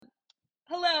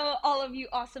all of you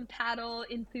awesome paddle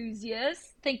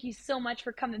enthusiasts. Thank you so much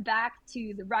for coming back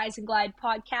to the Rise and Glide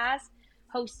podcast,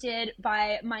 hosted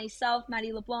by myself,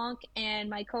 Maddie LeBlanc, and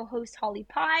my co-host, Holly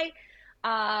Pye,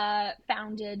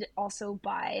 founded also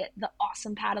by the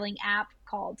awesome paddling app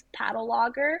called Paddle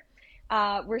Logger.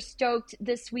 We're stoked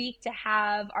this week to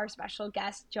have our special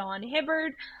guest, John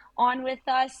Hibbard, on with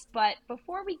us. But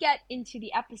before we get into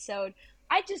the episode,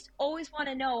 I just always want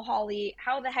to know, Holly,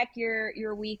 how the heck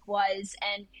your week was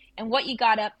and what you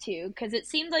got up to, because it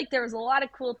seemed like there was a lot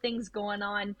of cool things going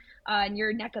on in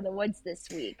your neck of the woods this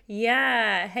week.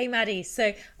 Yeah. Hey, Maddie.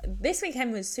 So this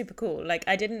weekend was super cool. Like,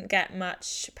 I didn't get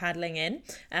much paddling in,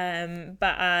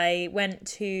 but I went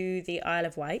to the Isle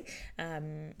of Wight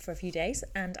for a few days,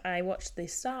 and I watched the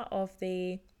start of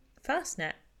the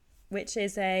Fastnet, which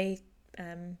is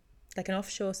like an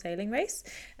offshore sailing race.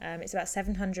 It's about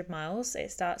 700 miles.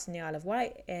 It starts in the Isle of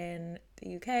Wight in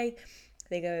the UK.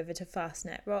 They go over to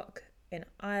Fastnet Rock in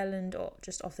Ireland, or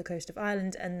just off the coast of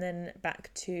Ireland, and then back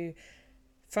to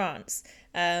France.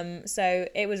 So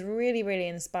it was really, really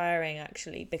inspiring,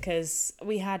 actually, because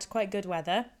we had quite good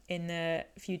weather in the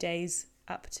few days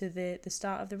up to the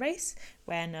start of the race,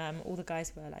 when all the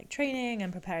guys were like training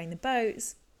and preparing the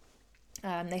boats.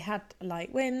 They had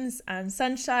light winds and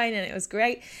sunshine, and it was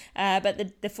great.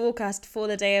 But the forecast for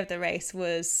the day of the race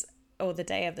was, or the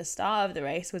day of the start of the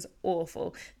race, was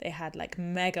awful. They had like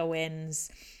mega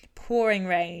winds, pouring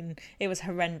rain. It was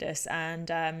horrendous,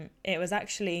 and it was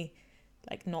actually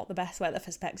like not the best weather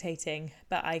for spectating,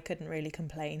 but I couldn't really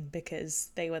complain because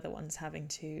they were the ones having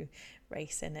to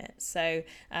race in it. So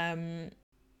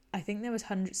I think there was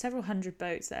several hundred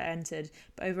boats that entered,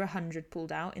 but over 100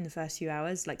 pulled out in the first few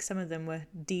hours. Like, some of them were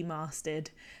demasted,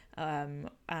 and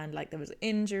like there was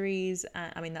injuries.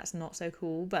 I mean, that's not so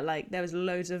cool, but like there was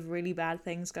loads of really bad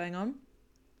things going on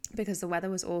because the weather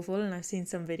was awful. And I've seen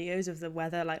some videos of the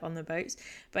weather like on the boats,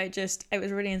 but it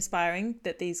was really inspiring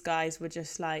that these guys were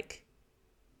just like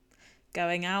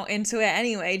going out into it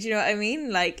anyway. Do you know what I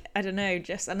mean? Like, I don't know,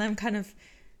 and I'm kind of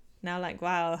now like,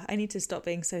 wow, I need to stop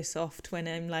being so soft when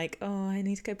I'm like, oh, I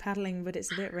need to go paddling, but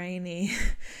it's a bit rainy.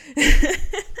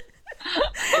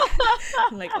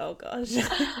 I'm like, oh gosh,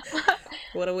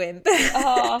 what a win.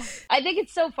 Oh, I think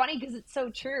it's so funny because it's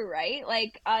so true, right?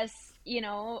 Like us,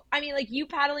 I mean, like you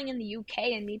paddling in the UK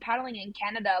and me paddling in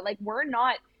Canada, like we're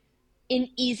not in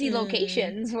easy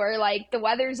locations where like the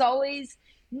weather's always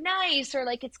nice or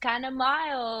like it's kind of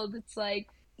mild. It's like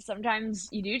sometimes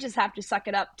you do just have to suck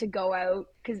it up to go out,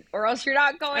 or else you're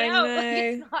not going out. Like,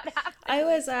 it's not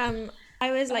happening.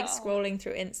 I was like scrolling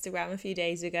through Instagram a few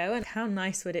days ago, and how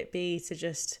nice would it be to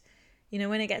just,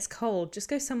 when it gets cold, just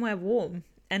go somewhere warm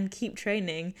and keep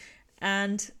training.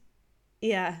 And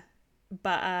yeah,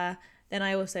 but then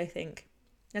I also think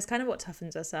that's kind of what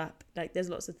toughens us up. Like, there's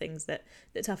lots of things that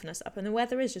toughen us up, and the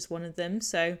weather is just one of them.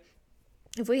 So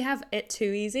if we have it too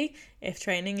easy, if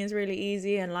training is really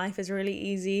easy and life is really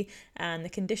easy and the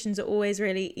conditions are always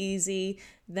really easy,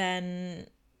 then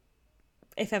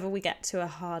if ever we get to a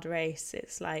hard race,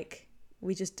 it's like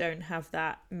we just don't have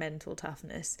that mental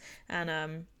toughness. And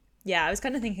I was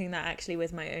kind of thinking that actually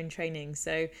with my own training.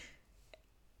 So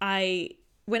when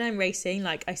I'm racing,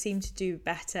 like, I seem to do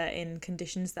better in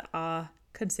conditions that are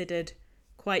considered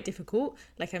quite difficult.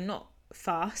 Like, I'm not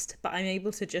fast, but I'm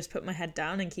able to just put my head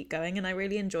down and keep going, and I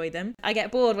really enjoy them. I get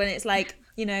bored when it's like,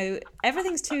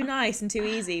 everything's too nice and too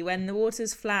easy, when the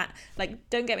water's flat. Like,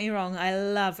 don't get me wrong, I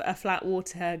love a flat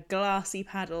water glassy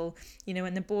paddle,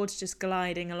 when the board's just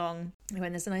gliding along,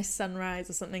 when there's a nice sunrise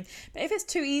or something. But if it's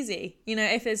too easy,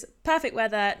 if there's perfect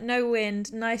weather, no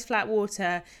wind, nice flat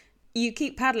water, you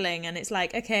keep paddling and it's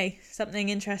like, okay, something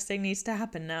interesting needs to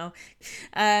happen now.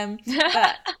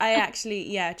 But I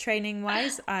actually, training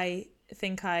wise, I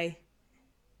think I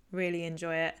really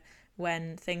enjoy it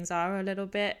when things are a little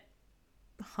bit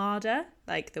harder,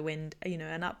 like the wind,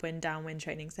 an upwind, downwind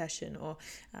training session, or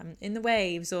in the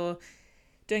waves, or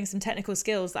doing some technical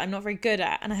skills that I'm not very good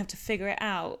at and I have to figure it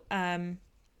out.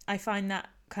 I find that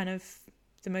kind of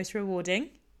the most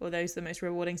rewarding, or those are the most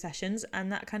rewarding sessions. And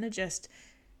that kind of just,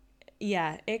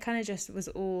 it kind of just was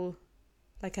all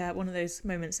like one of those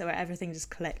moments where everything just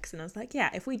clicks. And I was like,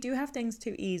 if we do have things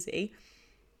too easy,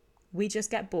 we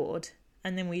just get bored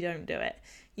and then we don't do it.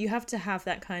 You have to have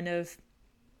that kind of,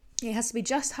 it has to be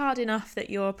just hard enough that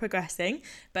you're progressing,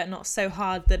 but not so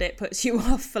hard that it puts you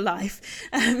off for life.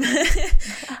 And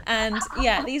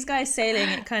these guys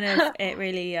sailing, it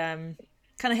really kind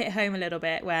of hit home a little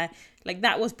bit, where like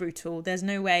that was brutal. There's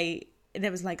no way, there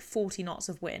was like 40 knots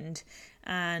of wind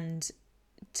and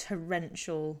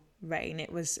torrential rain.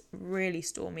 It was really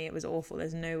stormy. It was awful.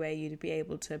 There's no way you'd be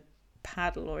able to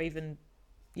paddle or even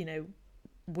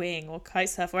wing or kite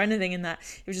surf or anything in that.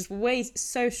 It was just way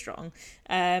so strong.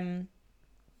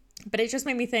 But it just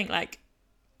made me think, like,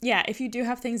 yeah, if you do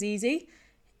have things easy,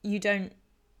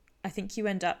 I think you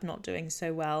end up not doing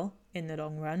so well in the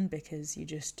long run, because you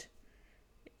don't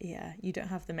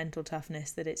have the mental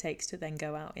toughness that it takes to then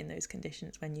go out in those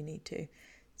conditions when you need to.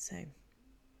 So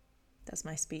that's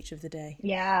my speech of the day.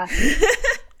 Yeah.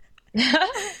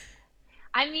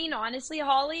 I mean, honestly,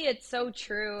 Holly, it's so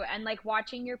true. And like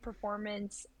watching your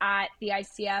performance at the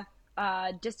ICF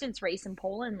distance race in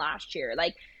Poland last year,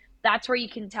 like that's where you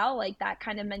can tell like that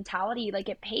kind of mentality, like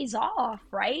it pays off,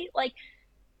 right? Like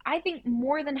I think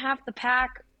more than half the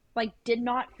pack like did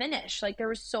not finish. Like there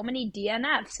were so many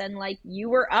DNFs and like you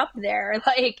were up there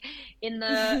like in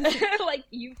the like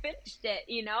you finished it,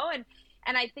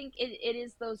 and I think it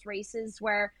is those races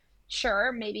where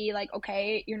sure, maybe like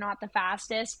okay, you're not the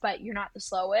fastest, but you're not the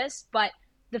slowest, but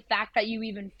the fact that you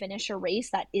even finish a race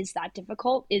that is that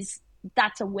difficult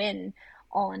that's a win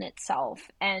all in itself.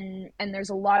 And there's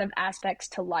a lot of aspects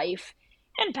to life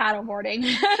and paddleboarding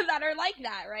that are like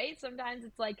that, right? Sometimes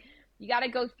it's like you got to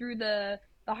go through the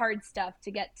hard stuff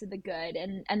to get to the good,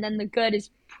 and then the good is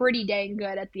pretty dang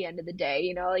good at the end of the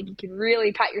day, like you can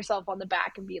really pat yourself on the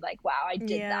back and be like, wow, I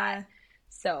did that.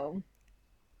 So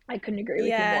I couldn't agree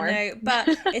with you more. No, but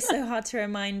it's so hard to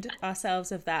remind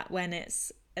ourselves of that when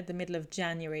it's at the middle of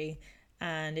January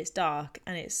and it's dark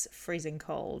and it's freezing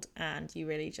cold and you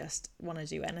really just want to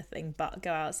do anything but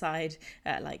go outside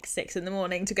at like 6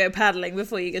 a.m. to go paddling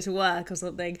before you go to work or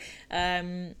something,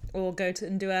 or go to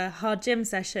and do a hard gym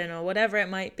session or whatever it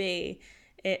might be.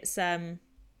 It's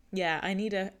maybe I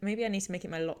need to make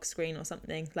it my lock screen or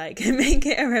something, like make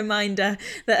it a reminder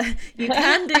that you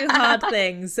can do hard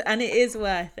things and it is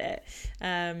worth it.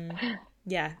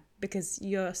 Because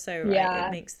you're so right. Yeah.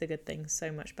 It makes the good things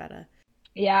so much better.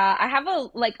 Yeah, I have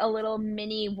a little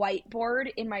mini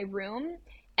whiteboard in my room,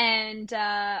 and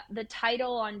the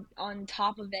title on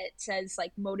top of it says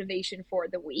like motivation for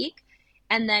the week.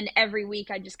 And then every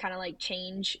week I just kind of like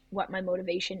change what my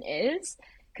motivation is,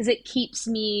 because it keeps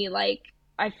me like,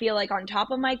 I feel like on top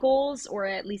of my goals, or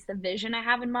at least the vision I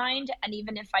have in mind. And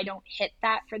even if I don't hit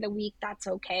that for the week, that's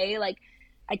okay. Like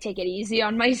I take it easy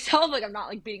on myself. Like I'm not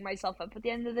like beating myself up at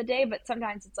the end of the day, but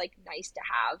sometimes it's like nice to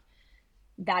have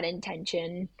that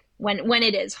intention when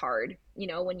it is hard,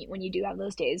 when you do have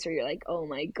those days where you're like, oh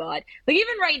my god, like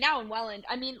even right now in Welland,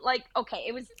 I mean, like, okay,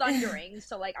 it was thundering,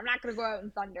 so like I'm not gonna go out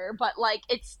in thunder, but like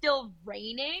it's still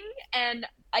raining and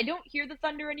I don't hear the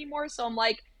thunder anymore, so I'm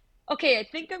like, okay, I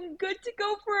think I'm good to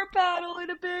go for a paddle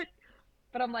in a bit.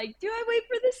 But I'm like, do I wait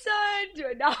for the sun? Do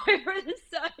I not wait for the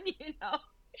sun?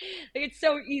 Like it's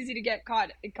so easy to get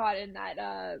caught in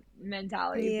that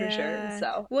mentality for sure.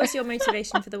 So what's your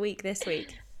motivation for the week this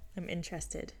week? I'm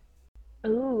interested.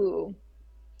 Ooh,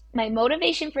 my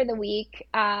motivation for the week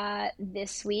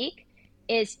this week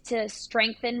is to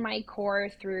strengthen my core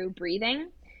through breathing.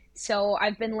 So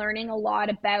I've been learning a lot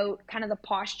about kind of the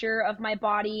posture of my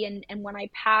body, and when I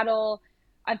paddle,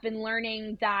 I've been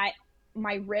learning that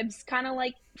my ribs kind of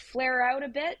like flare out a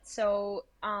bit. So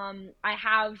I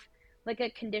have like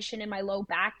a condition in my low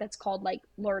back that's called like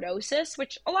lordosis,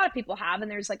 which a lot of people have,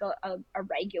 and there's like a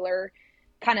regular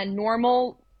kind of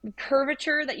normal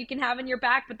curvature that you can have in your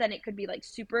back, but then it could be like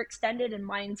super extended, and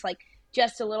mine's like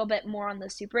just a little bit more on the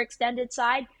super extended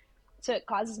side, so it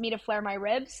causes me to flare my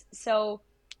ribs. So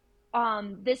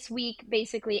this week,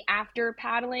 basically after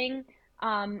paddling,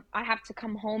 I have to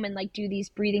come home and like do these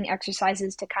breathing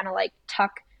exercises to kind of like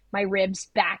tuck my ribs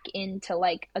back into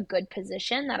like a good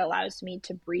position that allows me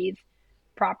to breathe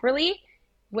properly,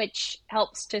 which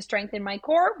helps to strengthen my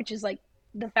core, which is like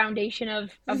the foundation of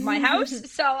my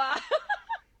house. So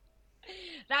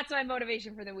that's my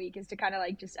motivation for the week, is to kind of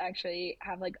like just actually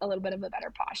have like a little bit of a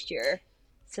better posture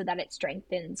so that it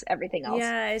strengthens everything else.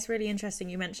 Yeah, it's really interesting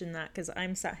you mentioned that, because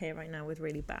I'm sat here right now with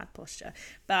really bad posture,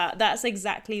 but that's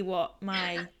exactly what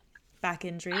my back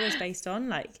injury was based on,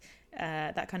 like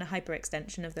that kind of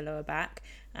hyperextension of the lower back.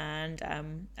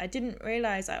 And I didn't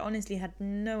realize, I honestly had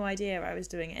no idea I was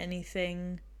doing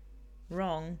anything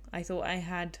wrong. I thought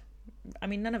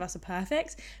none of us are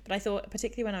perfect, but I thought,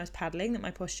 particularly when I was paddling, that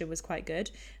my posture was quite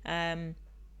good.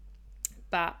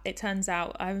 But it turns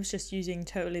out I was just using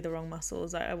totally the wrong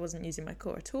muscles. I wasn't using my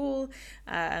core at all.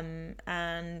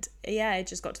 And yeah, it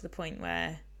just got to the point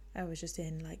where I was just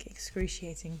in like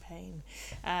excruciating pain.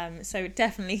 So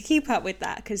definitely keep up with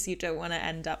that, because you don't want to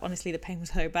end up, honestly, the pain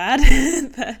was so bad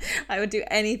that I would do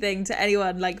anything to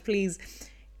anyone. Like, please,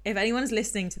 if anyone's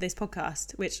listening to this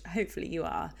podcast, which hopefully you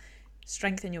are,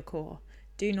 strengthen your core.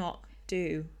 Do not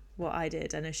do what I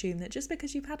did and assume that just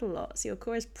because you paddle lots, your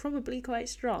core is probably quite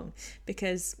strong,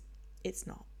 because it's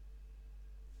not.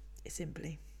 It's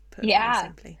simply put very Yeah.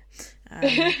 simply.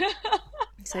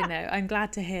 So no, I'm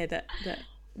glad to hear that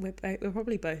we're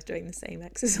probably both doing the same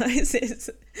exercises.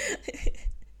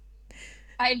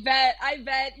 I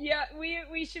bet. Yeah,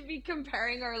 we should be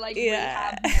comparing our like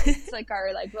Yeah. rehab notes, like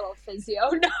our like little physio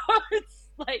notes.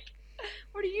 Like,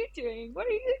 what are you doing? What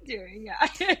are you doing?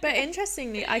 Yeah. But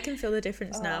interestingly, I can feel the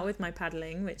difference now Oh. with my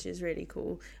paddling, which is really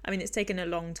cool. I mean, it's taken a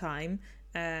long time,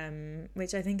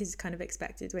 which I think is kind of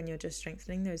expected when you're just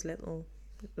strengthening those little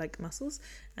like muscles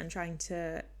and trying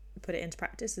to put it into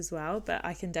practice as well. But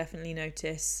I can definitely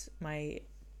notice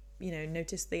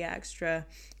notice the extra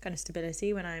kind of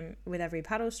stability when I'm with every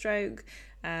paddle stroke,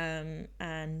 and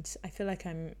I feel like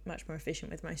I'm much more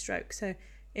efficient with my stroke. So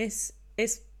it's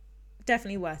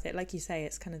definitely worth it. Like you say,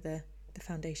 it's kind of the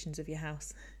foundations of your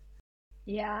house.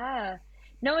 Yeah.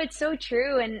 No, it's so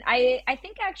true. And I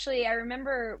think actually I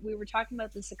remember we were talking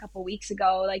about this a couple weeks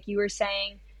ago. Like you were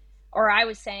saying, or I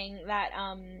was saying that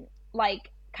like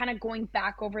kind of going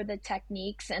back over the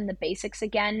techniques and the basics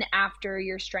again after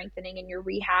your strengthening and your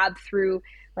rehab through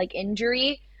like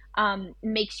injury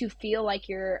makes you feel like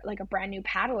you're like a brand new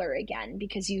paddler again,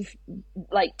 because you've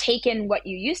like taken what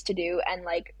you used to do and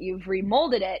like you've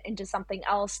remolded it into something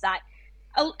else that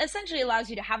essentially allows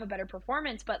you to have a better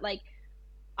performance. But like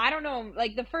I don't know,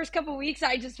 like the first couple weeks,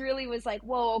 I just really was like,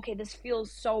 whoa, okay, this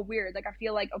feels so weird. Like I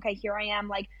feel like, okay, here I am,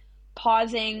 like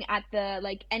pausing at the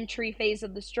like entry phase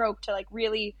of the stroke to like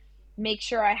really make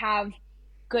sure I have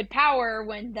good power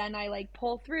when then I like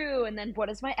pull through, and then what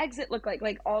does my exit look like?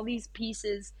 Like all these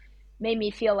pieces made me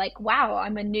feel like, wow,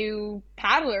 I'm a new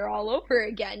paddler all over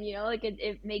again, you know, like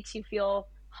it makes you feel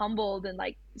humbled and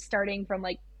like starting from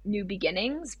like new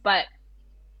beginnings. But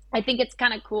I think it's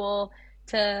kind of cool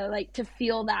to like to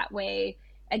feel that way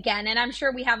again. And I'm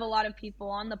sure we have a lot of people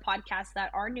on the podcast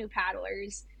that are new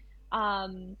paddlers,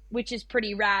 which is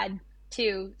pretty rad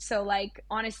too. So like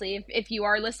honestly, if you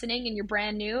are listening and you're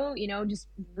brand new, you know, just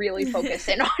really focus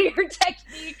in on your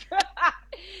technique. So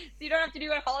you don't have to do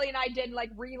what Holly and I did and like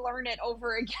relearn it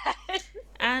over again.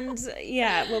 And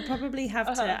yeah, we'll probably have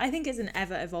Uh-huh. to, I think it's an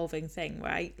ever evolving thing,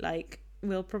 right? Like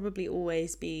we'll probably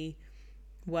always be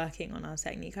working on our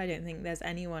technique. I don't think there's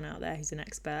anyone out there who's an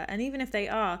expert, and even if they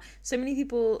are, so many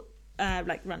people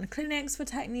like run clinics for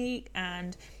technique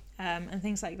and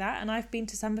things like that, and I've been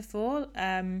to some before,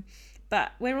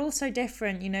 but we're all so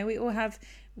different, you know. We all have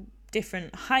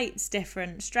different heights,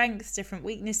 different strengths, different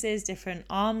weaknesses, different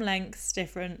arm lengths,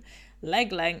 different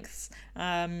leg lengths,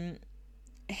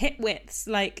 hip widths.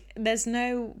 Like there's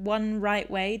no one right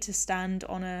way to stand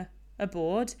on a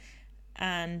board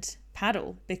and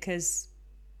paddle, because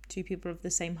two people of the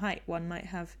same height, one might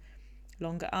have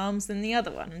longer arms than the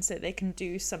other one, and so they can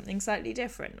do something slightly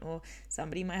different, or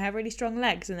somebody might have really strong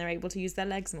legs and they're able to use their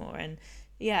legs more. And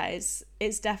yeah,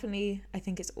 it's definitely, I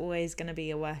think it's always going to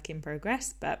be a work in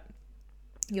progress. But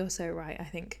you're so right. I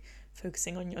think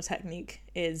focusing on your technique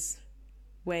is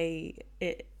I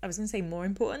was going to say more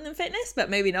important than fitness, but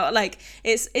maybe not. Like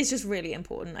it's just really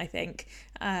important, I think,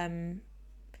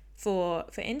 for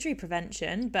injury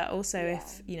prevention, but also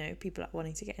if, you know, people are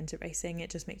wanting to get into racing, it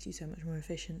just makes you so much more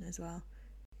efficient as well.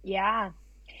 Yeah.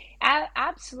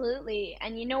 Absolutely.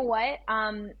 And you know what?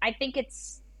 I think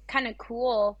it's kind of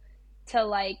cool to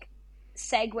like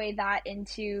segue that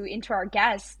into our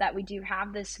guest that we do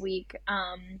have this week,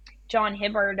 John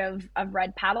Hibbard of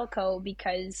Red Paddle Co.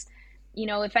 Because, you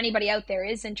know, if anybody out there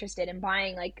is interested in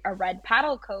buying like a Red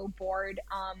Paddle Co. board,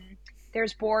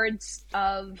 there's boards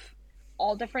of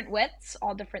all different widths,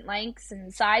 all different lengths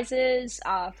and sizes,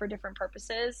 for different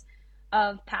purposes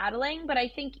of paddling. But I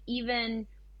think even,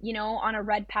 you know, on a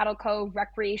Red Paddle Co.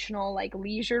 recreational like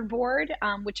leisure board,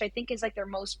 which I think is like their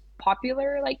most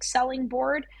popular like selling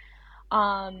board,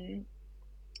 um,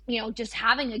 you know, just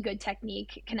having a good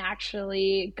technique can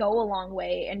actually go a long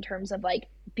way in terms of like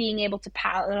being able to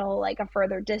paddle like a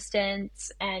further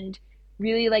distance and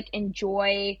really like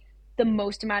enjoy the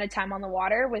most amount of time on the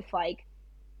water with like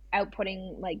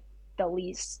outputting like the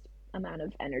least amount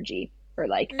of energy, or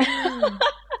like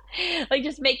like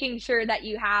just making sure that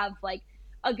you have like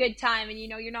a good time, and you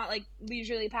know you're not like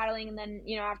leisurely paddling and then,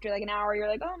 you know, after like an hour you're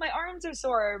like, oh, my arms are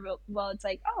sore. Well, it's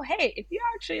like, oh hey, if you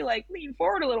actually like lean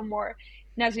forward a little more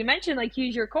and, as we mentioned, like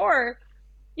use your core,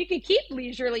 you could keep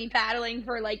leisurely paddling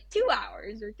for like 2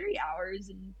 hours or 3 hours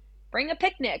and bring a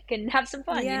picnic and have some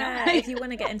fun, you know. Yeah, if you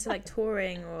want to get into like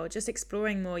touring or just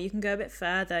exploring more, you can go a bit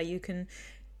further. You can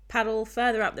paddle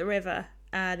further up the river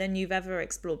than you've ever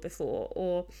explored before,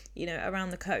 or, you know,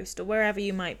 around the coast or wherever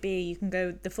you might be. You can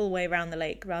go the full way around the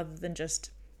lake rather than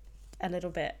just a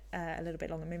little bit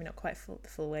longer. Maybe not quite the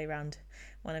full way around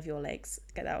one of your lakes.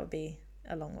 That would be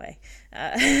a long way,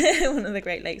 one of the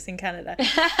Great Lakes in Canada.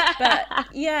 But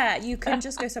yeah, you can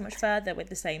just go so much further with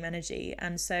the same energy.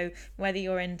 And so whether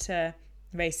you're into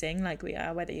racing like we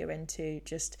are, whether you're into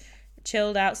just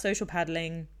chilled out social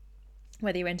paddling,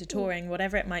 whether you're into touring,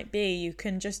 whatever it might be, you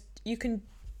can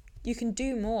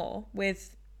do more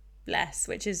with less,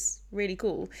 which is really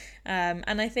cool.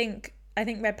 And I think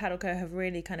Red Paddle Co have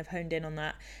really kind of honed in on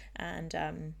that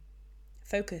and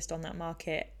focused on that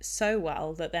market so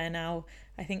well that they're now,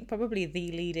 I think, probably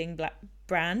the leading black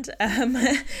brand.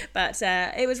 But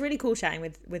it was really cool chatting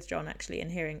with John actually and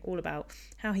hearing all about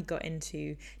how he got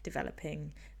into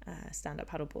developing stand-up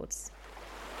paddleboards.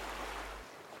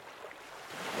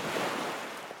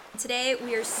 Today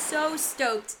we are so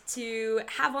stoked to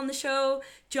have on the show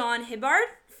John Hibbard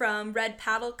from Red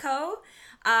Paddle Co.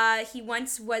 He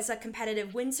once was a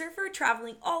competitive windsurfer,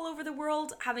 traveling all over the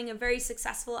world, having a very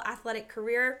successful athletic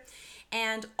career,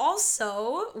 and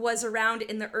also was around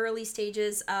in the early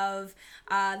stages of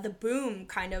the boom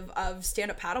kind of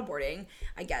stand-up paddleboarding,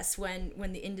 I guess, when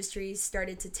the industry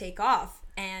started to take off.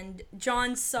 And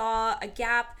John saw a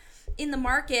gap in the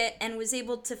market and was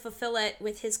able to fulfill it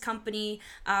with his company,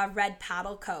 Red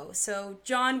Paddle Co. So,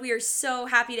 John, we are so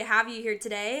happy to have you here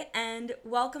today, and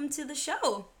welcome to the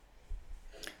show.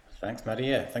 Thanks, Maddie.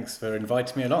 Yeah, thanks for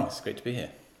inviting me along. It's great to be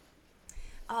here.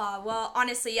 Well,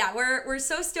 honestly, yeah, we're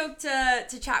so stoked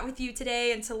to chat with you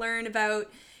today and to learn about,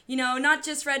 not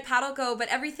just Red Paddle Co, but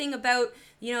everything about,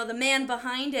 the man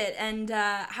behind it and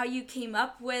how you came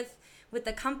up with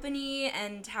the company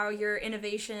and how your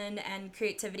innovation and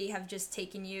creativity have just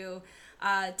taken you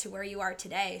to where you are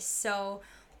today. So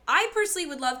I personally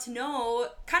would love to know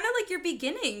kind of like your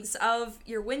beginnings of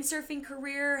your windsurfing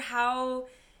career, how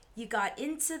you got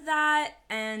into that,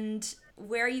 and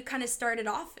where you kind of started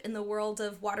off in the world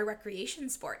of water recreation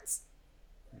sports.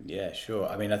 Yeah, sure.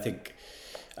 I mean, I think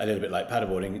a little bit like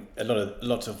paddleboarding,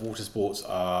 lots of water sports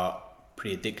are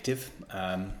pretty addictive,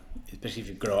 especially if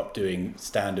you grow up doing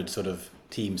standard sort of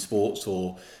team sports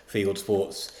or field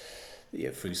sports,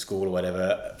 through school or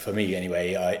whatever. For me,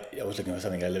 anyway, I was looking for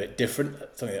something a little bit different,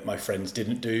 something that my friends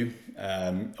didn't do,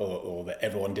 or that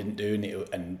everyone didn't do,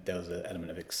 and there was an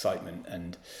element of excitement,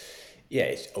 and yeah,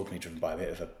 it's ultimately driven by a bit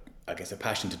of a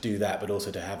passion to do that, but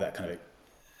also to have that kind of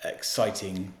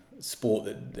exciting sport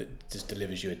that just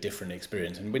delivers you a different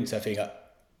experience. And windsurfing,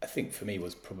 I think for me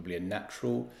was probably a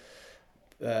natural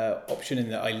option in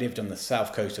that I lived on the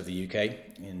south coast of the UK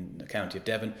in the county of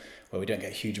Devon, where we don't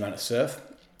get a huge amount of surf.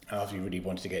 I obviously really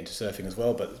wanted to get into surfing as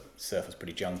well, but surf was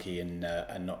pretty junky and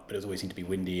not. But it always seemed to be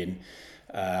windy, and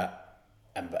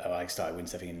I started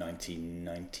windsurfing in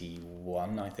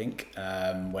 1991, I think,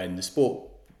 when the sport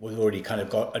was already kind of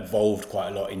got evolved quite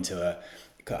a lot into a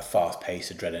kind of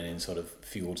fast-paced adrenaline sort of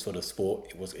fueled sort of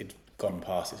sport. It'd gone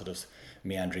past its sort of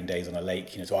meandering days on a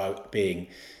lake, so I being,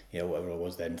 whatever I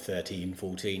was then, 13,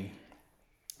 14,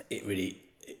 it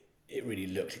really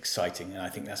looked exciting, and I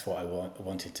think that's what I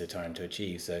wanted to try and to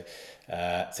achieve. So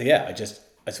yeah,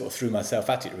 I sort of threw myself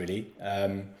at it really,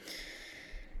 and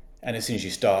as soon as you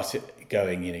start it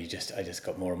going, I just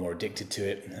got more and more addicted to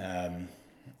it,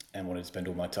 and wanted to spend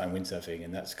all my time windsurfing,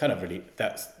 and that's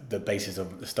the basis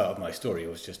of the start of my story. It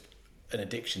was just an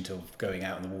addiction to going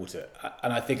out in the water,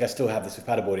 and I think I still have this with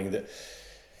paddleboarding, that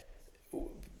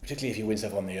particularly if you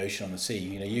windsurf on the ocean, on the sea,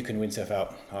 you can windsurf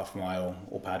out half a mile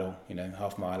or paddle,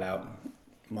 half a mile out,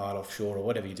 mile offshore or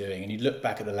whatever you're doing, and you look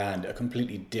back at the land, a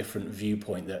completely different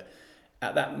viewpoint that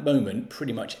at that moment,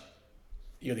 pretty much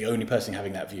you're the only person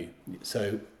having that view.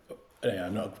 So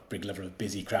I'm not a big lover of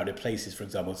busy, crowded places, for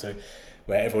example, so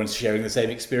where everyone's sharing the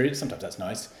same experience. Sometimes that's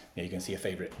nice. You can see a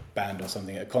favourite band or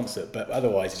something at a concert, but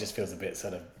otherwise it just feels a bit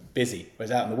sort of busy.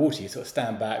 Whereas out in the water, you sort of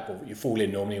stand back, or you fall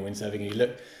in normally when windsurfing,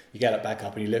 and you get back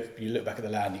up and you look back at the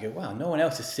land, and you go, wow, no one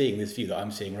else is seeing this view that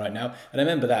I'm seeing right now. And I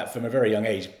remember that from a very young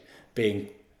age being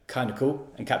kind of cool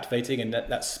and captivating, and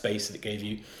that space that it gave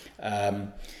you.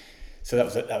 So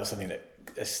that was something that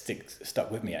stuck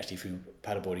with me actually through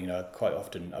paddleboarding. Quite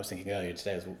often, I was thinking earlier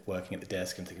today, I was working at the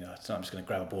desk and thinking, tonight I'm just going to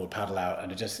grab a board, paddle out,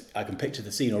 and I can picture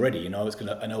the scene already. I know what it's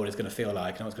going to feel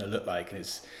like, I know what it's going to look like, and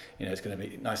it's going to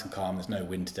be nice and calm. There's no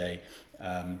wind today,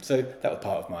 so that was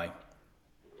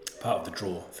part of the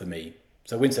draw for me.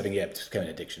 So windsurfing, it just became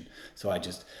an addiction. So I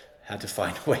just had to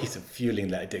find ways of fueling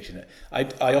that addiction.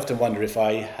 I often wonder if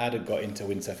I hadn't got into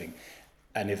windsurfing,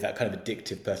 and if that kind of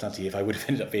addictive personality, if I would have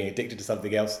ended up being addicted to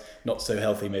something else, not so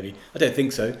healthy maybe. I don't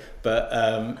think so, but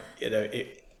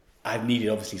I needed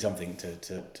obviously something to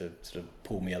sort of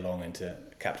pull me along and to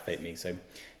captivate me. So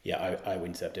yeah, I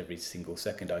windsurfed every single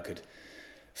second I could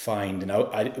find, and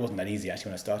it wasn't that easy actually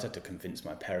when I started to convince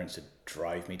my parents to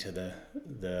drive me to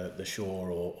the shore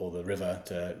or the river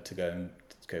to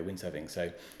go windsurfing.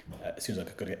 So as soon as I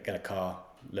could get a car,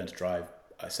 learn to drive,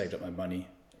 I saved up my money.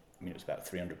 I mean, it was about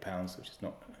 £300, which is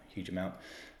not a huge amount.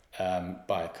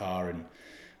 Buy a car, and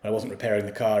when I wasn't repairing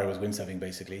the car, I was windsurfing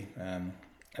basically, and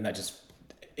that just,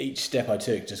 each step I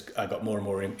took, I got more and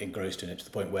more engrossed in it, to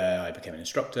the point where I became an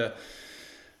instructor.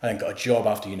 I then got a job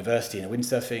after university in a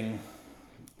windsurfing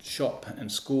shop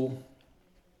and school,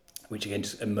 which again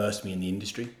just immersed me in the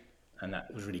industry, and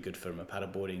that was really good from a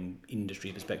paddleboarding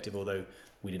industry perspective. Although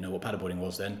we didn't know what paddleboarding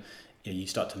was then, you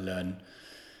start to learn,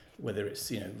 whether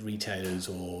it's retailers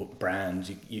or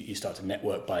brands, you start to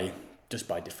network by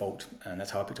default, and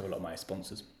that's how I picked up a lot of my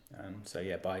sponsors. So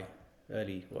yeah, by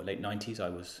late 90s, I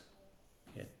was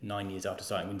 9 years after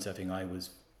starting windsurfing, I was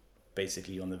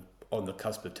basically on the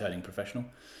cusp of turning professional.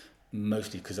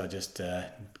 Mostly because I just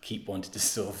keep wanting to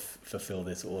sort of fulfill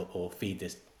this or feed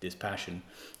this passion,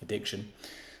 addiction.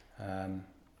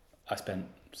 I spent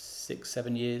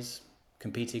 6-7 years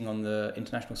competing on the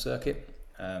international circuit,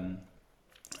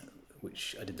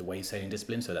 which I did the wave sailing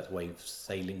discipline. So that's wave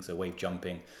sailing, so wave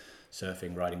jumping,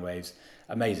 surfing, riding waves.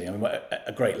 Amazing. I mean,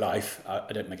 a great life.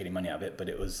 I don't make any money out of it, but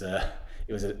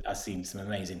I've seen some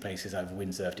amazing places. I've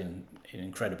windsurfed in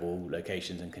incredible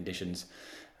locations and conditions.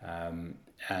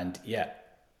 And yeah,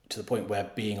 to the point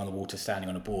where being on the water, standing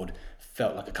on a board,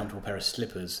 felt like a comfortable pair of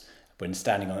slippers, when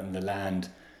standing on the land,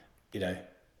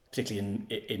 particularly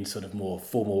in sort of more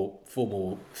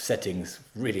formal settings,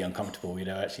 really uncomfortable,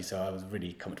 actually. So I was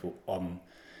really comfortable on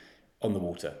the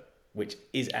water, which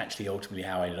is actually ultimately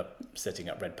how I ended up setting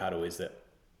up Red Paddle. Is that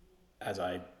as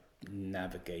I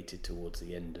navigated towards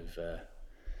the end of the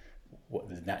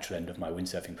natural end of my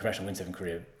professional windsurfing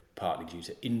career, partly due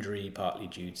to injury, partly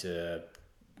due to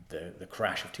the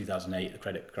crash of 2008, the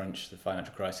credit crunch, the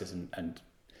financial crisis, and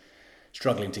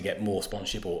struggling to get more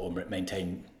sponsorship or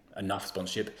maintain enough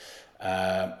sponsorship,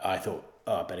 I thought,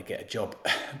 I better get a job.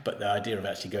 But the idea of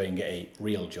actually going and get a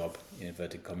real job, in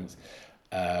inverted commas,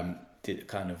 did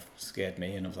kind of scared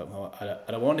me, and I was like, well,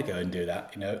 I don't want to go and do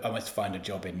that. I must find a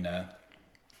job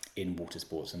in water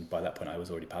sports, and by that point I was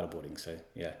already paddleboarding. So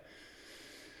yeah,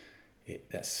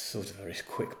 that's sort of a very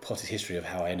quick potted history of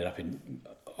how I ended up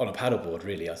on a paddleboard,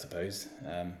 really, I suppose.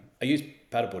 I used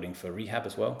paddleboarding for rehab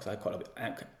as well, because I had quite a lot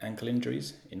of ankle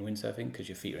injuries in windsurfing, because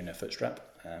your feet are in a foot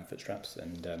straps,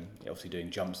 and obviously doing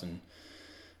jumps and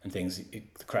things, the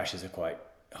crashes are quite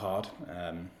hard.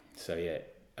 So yeah,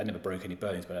 I never broke any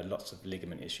bones, but I had lots of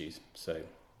ligament issues. So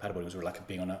paddleboarding was really like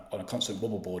being on a constant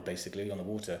wobble board, basically, on the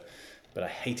water. But I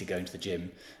hated going to the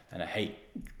gym, and I hate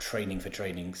training for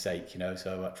training's sake,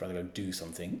 so I'd much rather go and do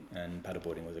something, and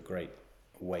paddleboarding was a great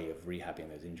way of rehabbing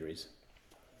those injuries.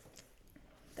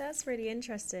 That's really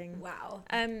interesting. Wow.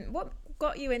 What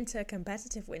got you into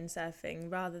competitive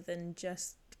windsurfing rather than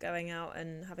just going out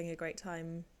and having a great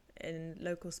time in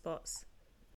local spots?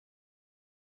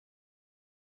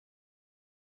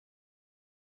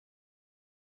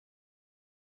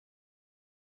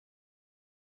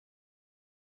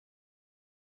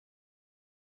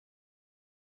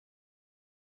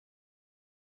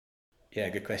 Yeah,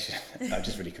 good question. I'm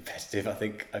just really competitive. I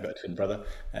think I got a twin brother,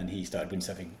 and he started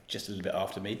windsurfing just a little bit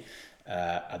after me.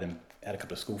 I then had a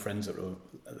couple of school friends that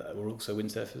were also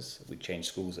windsurfers. We changed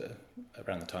schools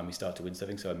around the time we started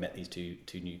windsurfing, so I met these two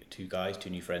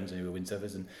new friends who were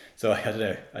windsurfers, and so I don't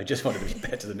know. I just wanted to be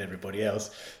better than everybody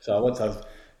else. So once I've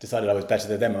decided I was better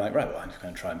than them, I'm like, right, well, I'm just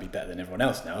going to try and be better than everyone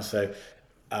else now. So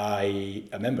I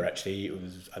remember actually,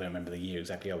 I don't remember the year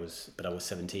exactly, but I was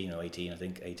 17 or 18, I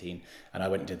think 18, and I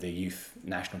went and did the youth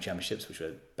national championships, which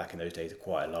were back in those days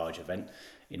quite a large event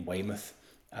in Weymouth.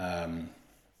 And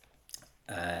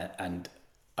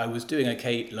I was doing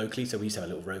okay locally, so we used to have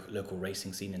a little local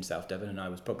racing scene in South Devon, and I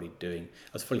was probably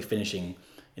finishing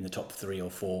in the top 3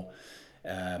 or 4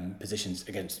 positions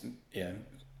against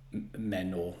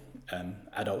men or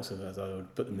adults, as I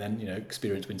would put them then,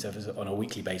 experienced windsurfers on a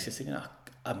weekly basis, thinking,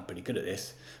 I'm pretty good at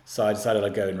this. So I decided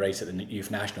I'd go and race at the youth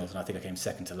nationals, and I think I came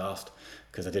second to last,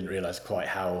 because I didn't realise quite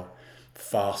how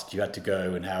fast you had to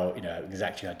go and how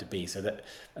exact you had to be.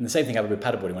 And the same thing happened with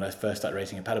paddleboarding. When I first started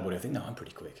racing in paddleboarding, I think, no, I'm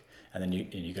pretty quick. And then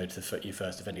you go to your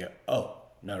first event, you go, oh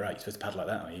no, right, you're supposed to paddle like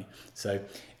that, aren't you? So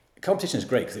competition is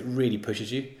great because it really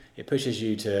pushes you. It pushes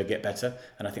you to get better,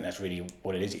 and I think that's really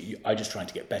what it is. I'm just trying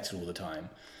to get better all the time.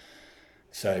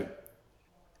 So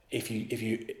if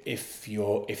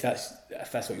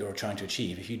that's what you're trying to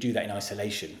achieve, if you do that in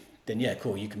isolation, then yeah,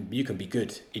 cool. You can be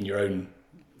good in your own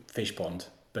fish pond,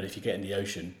 but if you get in the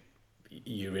ocean,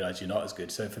 you realise you're not as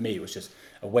good. So for me, it was just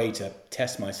a way to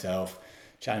test myself,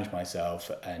 challenge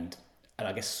myself, and and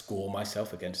I guess score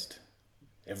myself against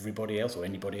everybody else or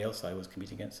anybody else I was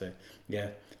competing against. So yeah,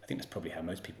 I think that's probably how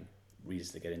most people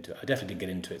reasons to get into it. I definitely didn't get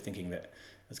into it thinking that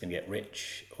I was going to get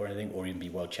rich or anything, or even be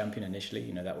world champion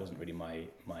initially. That wasn't really my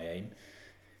aim.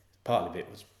 Part of it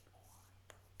was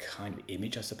kind of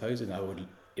image, I suppose, and I would,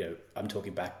 I'm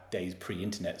talking back days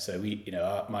pre-internet. So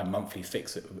my monthly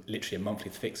fix, literally a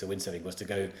monthly fix of windsurfing, was to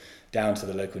go down to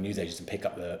the local newsagents and pick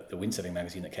up the windsurfing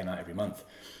magazine that came out every month,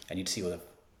 and you'd see all the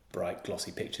bright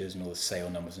glossy pictures and all the sale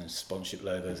numbers and sponsorship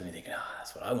logos, and you think,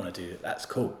 that's what I want to do. That's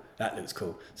cool. That looks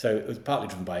cool. So it was partly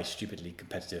driven by stupidly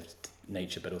competitive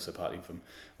nature, but also partly from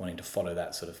wanting to follow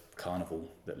that sort of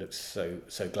carnival that looks so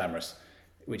glamorous,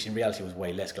 which in reality was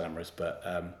way less glamorous. But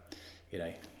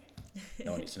no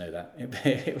one needs to know that.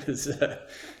 It was, I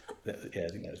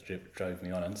think that was drove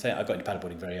me on. And I got into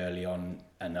paddleboarding very early on,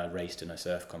 and I raced and I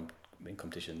surfed in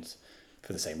competitions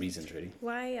for the same reasons, really.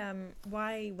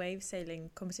 Why wave sailing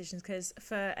competitions? Because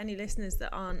for any listeners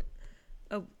that aren't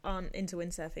into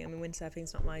windsurfing, I mean,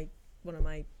 windsurfing's not one of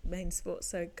my main sports,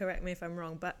 so correct me if I'm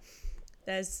wrong, but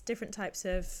there's different types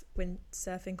of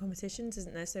windsurfing competitions,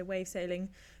 isn't there? So wave sailing,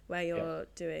 where you're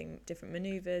doing different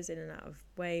manoeuvres in and out of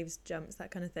waves, jumps, that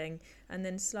kind of thing, and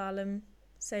then slalom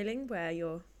sailing, where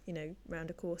you're round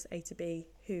a course A to B,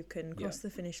 who can cross the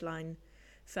finish line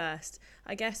first.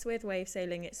 I guess with wave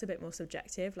sailing it's a bit more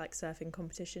subjective, like surfing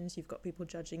competitions, you've got people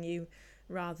judging you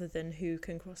rather than who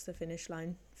can cross the finish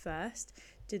line first.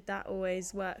 Did that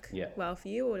always work well for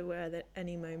you, or were there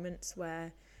any moments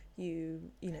where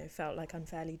you felt like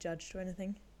unfairly judged or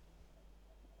anything?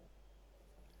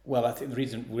 Well, I think the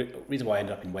reason why I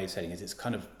ended up in wave sailing is it's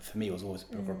kind of, for me, it was always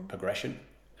progression.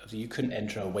 So you couldn't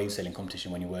enter a wave sailing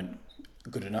competition when you weren't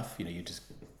good enough. You just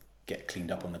get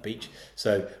cleaned up on the beach.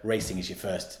 So racing is your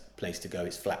first place to go.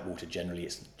 It's flat water generally.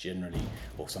 It's generally,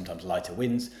 or sometimes lighter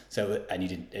winds. So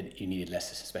you needed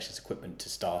less specialist equipment to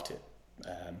start it.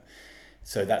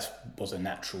 So that was a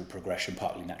natural progression,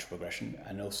 partly natural progression,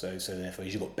 and also so therefore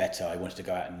as you got better, I wanted to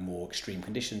go out in more extreme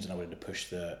conditions, and I wanted to push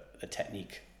the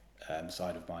technique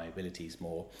side of my abilities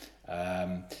more.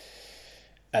 And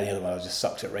the other one, I was just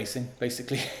sucked at racing,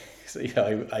 basically. So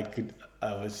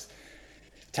I was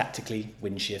tactically,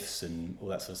 wind shifts and all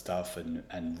that sort of stuff,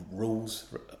 and rules,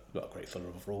 not a great follower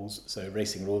of rules. So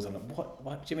racing rules, I'm like,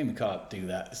 what do you mean we can't do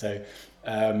that? So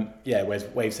whereas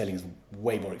wave sailing is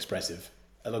way more expressive.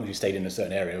 As long as you stayed in a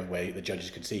certain area where the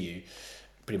judges could see you,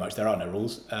 pretty much there are no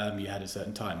rules. You had a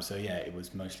certain time. So it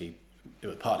was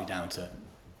partly down to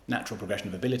natural progression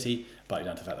of ability, partly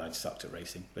down to the fact that I sucked at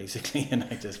racing, basically, and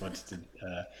I just wanted to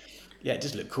it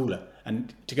just looked cooler.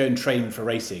 And to go and train for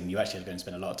racing, you actually have to go and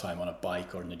spend a lot of time on a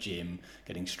bike or in the gym,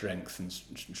 getting strength and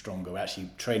stronger. Actually,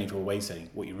 training for wave sailing,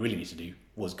 what you really need to do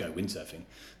was go windsurfing.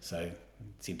 So it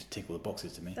seemed to tick all the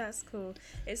boxes to me. That's cool.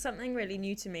 It's something really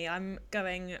new to me. I'm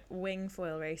going wing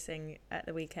foil racing at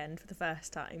the weekend for the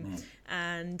first time,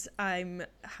 and I'm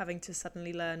having to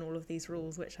suddenly learn all of these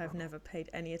rules, which I've never paid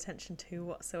any attention to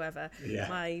whatsoever.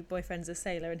 My boyfriend's a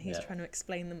sailor and he's trying to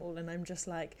explain them all, and I'm just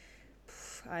like,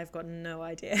 I've got no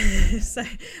idea. So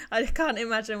I can't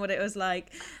imagine what it was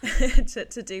like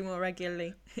to do more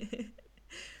regularly.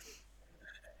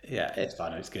 It's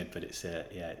fun, it's good, but it's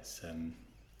I'd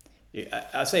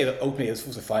say that ultimately it's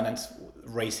also finance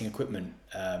racing equipment.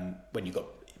 When you got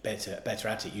better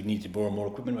at it, you needed more and more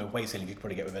equipment. Where wave sailing you could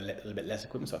probably get with a little bit less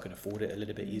equipment, so I could afford it a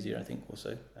little bit easier, I think.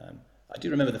 Also, I do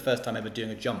remember the first time ever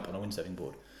doing a jump on a windsurfing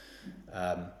board.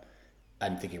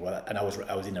 And thinking, and I was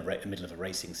in the middle of a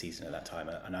racing season at that time,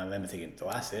 and I remember thinking,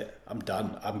 that's it, I'm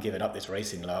done, I'm giving up this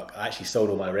racing lark. I actually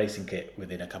sold all my racing kit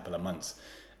within a couple of months,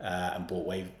 and bought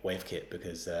wave kit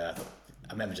because I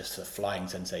remember just a flying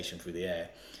sensation through the air.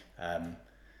 I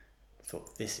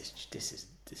thought this is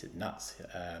nuts.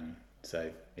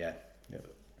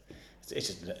 It's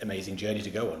just an amazing journey to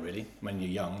go on, really, when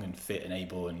you're young and fit and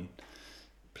able and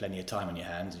plenty of time on your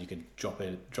hands, and you can drop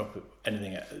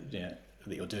anything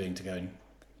that you're doing to go and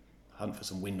hunt for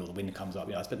some wind, or the wind comes up.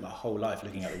 I spent my whole life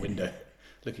looking out the window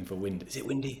looking for wind. Is it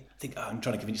windy? I think I'm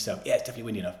trying to convince yourself, it's definitely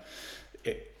windy enough.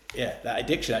 That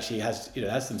addiction actually has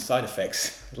some side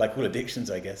effects, like all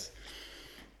addictions, I guess.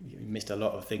 You missed a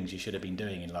lot of things you should have been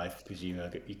doing in life because you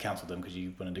cancelled them because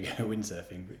you wanted to go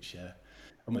windsurfing, which I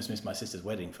almost missed my sister's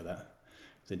wedding for that.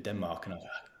 It was in Denmark, and I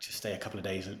just stay a couple of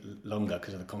days longer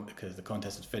because the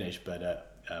contest had finished.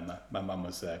 But my mum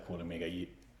was calling me,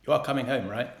 you are coming home,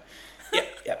 right?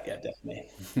 Yeah, definitely.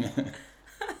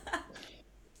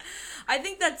 I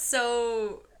think that's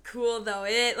so cool, though.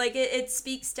 It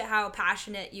speaks to how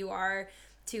passionate you are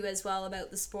too, as well, about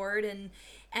the sport, and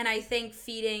I think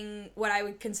feeding what I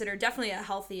would consider definitely a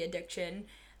healthy addiction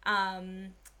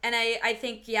And I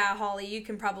think, yeah, Holly, you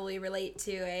can probably relate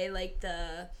to like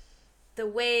the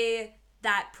way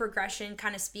that progression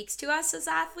kind of speaks to us as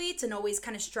athletes, and always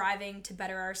kind of striving to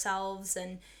better ourselves.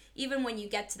 And even when you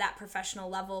get to that professional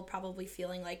level, probably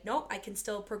feeling like, nope, I can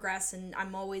still progress and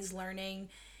I'm always learning.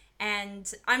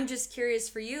 And I'm just curious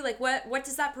for you, like what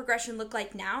does that progression look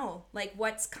like now? Like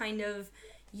what's kind of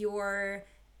your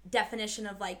definition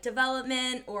of like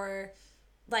development, or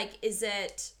like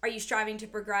are you striving to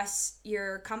progress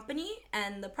your company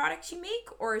and the products you make,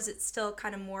 or is it still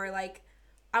kind of more like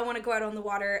I want to go out on the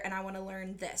water and I want to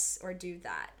learn this or do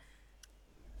that?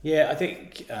 Yeah, I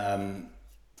think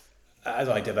as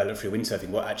I developed through windsurfing,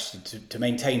 what actually to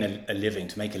maintain a living,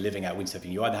 to make a living out of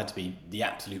windsurfing, you either had to be the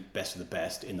absolute best of the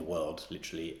best in the world,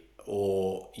 literally,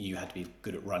 or you had to be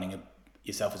good at running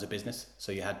yourself as a business.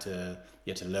 So you had to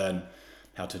learn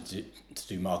how to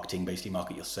do marketing, basically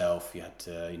market yourself. You had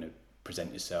to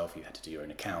present yourself. You had to do your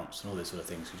own accounts and all those sort of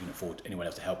things. You didn't afford anyone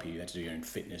else to help you. You had to do your own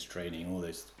fitness training, all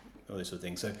those sort of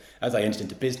things. So as I entered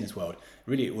into business world,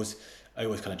 really I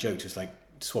always kind of joked, it's like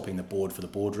swapping the board for the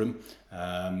boardroom.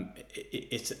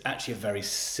 It's actually a very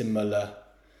similar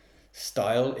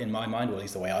style in my mind, or at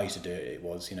least the way I used to do it, it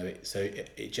was,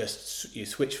 it just, you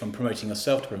switch from promoting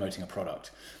yourself to promoting a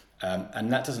product.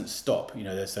 And that doesn't stop,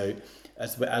 so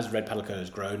as Red Paddle Co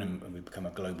has grown and we've become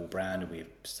a global brand, and we're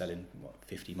selling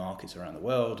 50 markets around the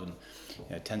world,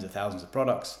 and tens of thousands of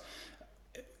products,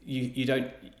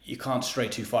 you can't stray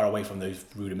too far away from those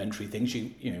rudimentary things.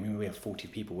 We have 40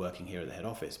 people working here at the head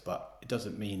office, but it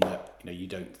doesn't mean that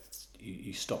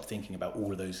you stop thinking about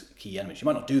all of those key elements. You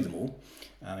might not do them all.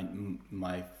 I mean,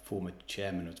 my former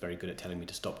chairman was very good at telling me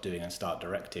to stop doing and start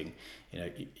directing.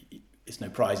 It's no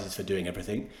prizes for doing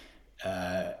everything.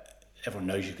 Everyone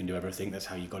knows you can do everything. That's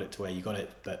how you got it to where you got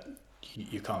it, but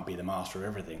you can't be the master of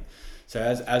everything. So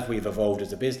as we've evolved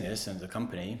as a business and as a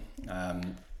company,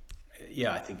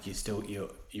 I think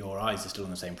your eyes are still on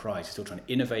the same prize. You're still trying to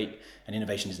innovate, and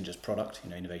innovation isn't just product.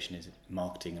 Innovation is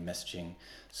marketing and messaging,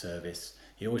 service.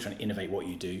 You're always trying to innovate what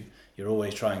you do. You're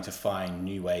always trying to find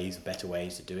new ways, better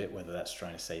ways to do it, whether that's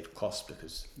trying to save costs,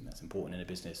 because that's important in a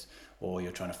business, or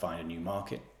you're trying to find a new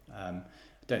market. I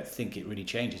don't think it really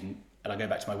changes. And I go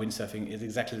back to my windsurfing, it's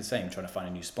exactly the same, trying to find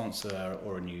a new sponsor,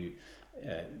 or a new,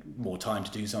 more time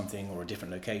to do something, or a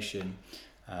different location,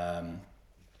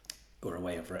 or a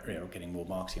way of getting more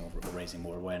marketing, or raising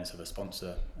more awareness of a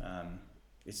sponsor.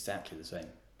 It's exactly the same.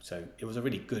 So it was a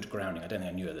really good grounding. I don't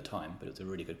think I knew at the time, but it was a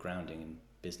really good grounding in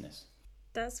business.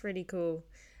 That's really cool.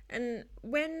 And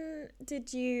when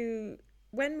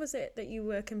was it that you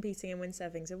were competing in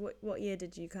windsurfing? So what year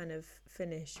did you kind of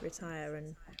retire?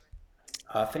 And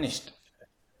I finished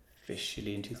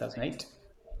officially in 2008.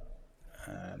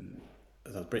 I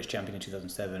was British champion in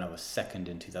 2007. I was second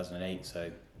in 2008.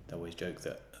 So I always joke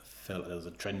that I felt like there was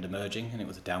a trend emerging, and it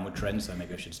was a downward trend, so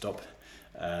maybe I should stop.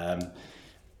 Actually,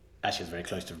 I was very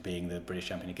close to being the British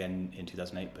champion again in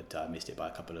 2008, but I missed it by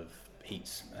a couple of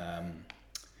heats. I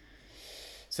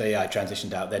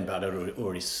transitioned out then, but I'd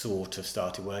already sort of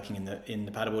started working in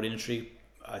the paddleboard industry.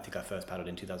 I think I first paddled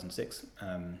in 2006,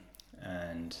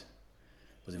 and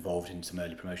was involved in some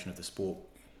early promotion of the sport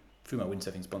through my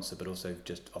windsurfing sponsor, but also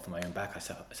just off of my own back. I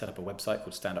set up a website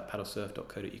called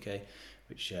standuppaddlesurf.co.uk,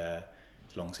 which is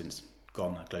long since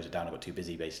gone. I closed it down. I got too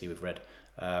busy basically with Red.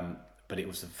 But it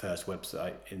was the first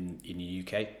website in the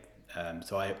UK.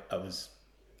 So I was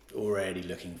already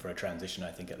looking for a transition,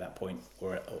 I think, at that point,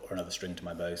 or another string to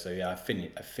my bow. So I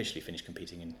officially finished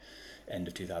competing in end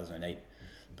of 2008.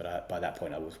 But by that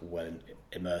point, I was well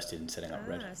immersed in setting up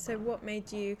Red. So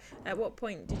at what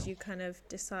point did you kind of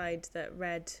decide that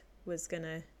Red was going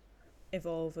to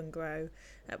evolve and grow?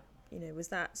 Was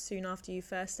that soon after you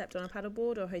first stepped on a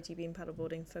paddleboard, or had you been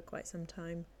paddleboarding for quite some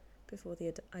time before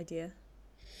the idea?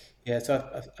 Yeah,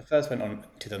 so I first went on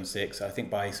 2006. I think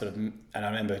by and I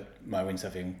remember my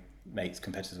windsurfing mates,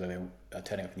 competitors, where they were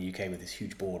turning up in the UK with this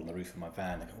huge board on the roof of my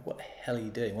van. They go, "What the hell are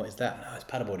you doing? What is that?" No, it's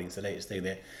paddleboarding. It's the latest thing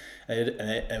there. And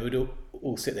they would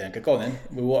all sit there and go, "Go on then,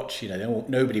 we'll watch."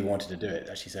 Nobody wanted to do it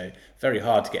actually. So very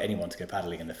hard to get anyone to go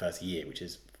paddling in the first year, which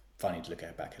is funny to look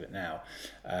back at it now.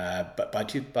 But by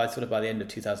the end of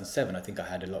 2007, I think I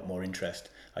had a lot more interest.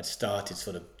 I'd started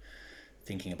sort of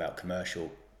thinking about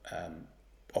commercial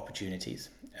opportunities,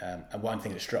 and one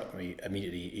thing that struck me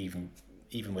immediately,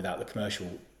 even without the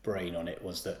commercial brain on it,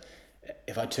 was that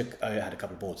I had a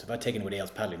couple of boards. If I'd taken anybody else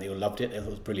paddling, they all loved it. They thought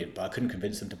it was brilliant, but I couldn't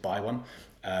convince them to buy one,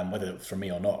 whether it was from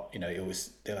me or not.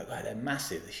 They're like, "Oh, they're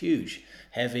massive, they're huge,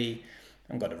 heavy.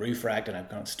 I haven't got a roof rack, and I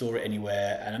can't store it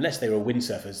anywhere." And unless they were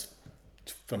windsurfers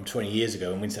from 20 years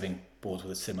ago and windsurfing boards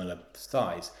with a similar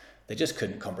size, they just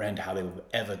couldn't comprehend how they were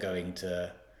ever going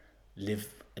to live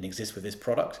and exist with this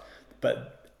product.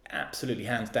 But absolutely,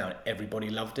 hands down, everybody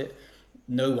loved it.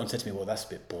 No one said to me, well, that's a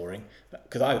bit boring.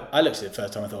 Because I looked at it the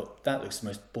first time, I thought, that looks the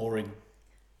most boring,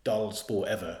 dull sport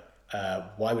ever.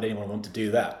 Why would anyone want to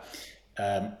do that?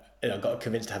 And I got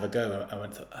convinced to have a go. I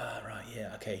went, right,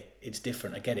 yeah, okay, it's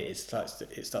different. I get it. It starts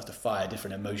to fire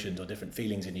different emotions or different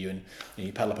feelings in you, and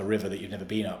you paddle up a river that you've never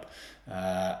been up,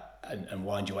 and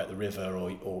wind your way up the river,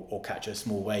 or catch a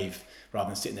small wave rather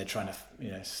than sitting there trying to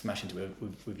smash into it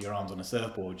with your arms on a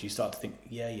surfboard. You start to think,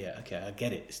 yeah, okay, I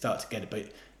get it. You start to get it,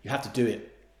 but you have to do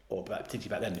it. Or particularly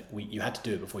back then, you had to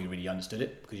do it before you really understood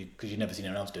it because you'd never seen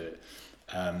anyone else do it.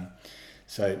 I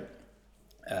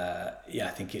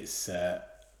think it's.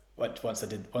 Once I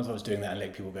was doing that and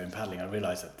letting people go and paddling, I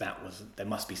realised there's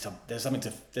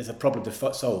a problem to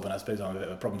solve, and I suppose I'm a bit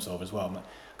of a problem solver as well. I'm like,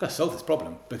 I've got to solve this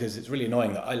problem because it's really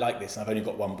annoying that I like this and I've only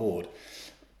got one board,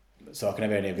 so I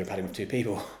can only go paddling with two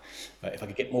people. But if I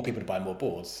could get more people to buy more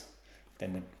boards,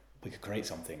 then we could create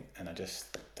something. And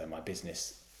my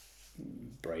business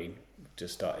brain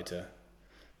just started to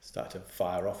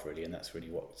fire off really, and that's really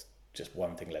what just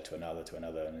one thing led to another, and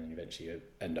then eventually you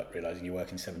end up realising you're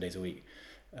working 7 days a week.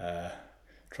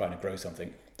 Trying to grow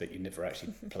something that you never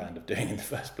actually planned of doing in the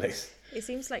first place. It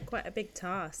seems like quite a big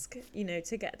task,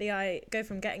 to go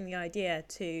from getting the idea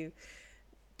to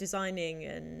designing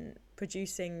and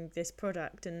producing this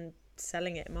product and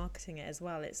selling it, marketing it as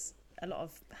well. It's a lot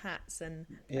of hats and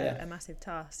a massive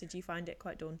task. Did you find it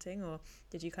quite daunting, or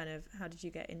how did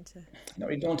you get into? Not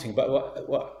really daunting, but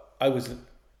what I was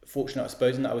fortunate, I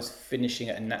suppose, in that I was finishing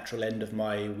at a natural end of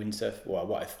my windsurf. Well,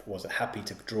 what I was happy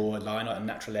to draw a line at a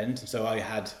natural end, and so I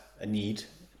had a need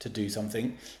to do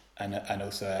something, and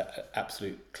also an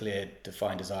absolute clear,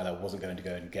 defined desire that I wasn't going to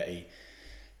go and get a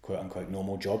quote unquote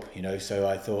normal job, So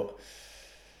I thought,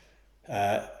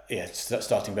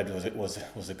 starting Red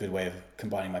was a good way of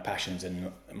combining my passions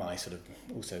and my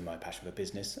my passion for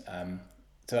business.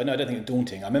 So no, I don't think it's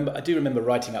daunting. I do remember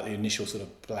writing out the initial sort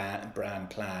of brand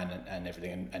plan and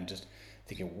everything, and just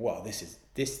thinking, wow, this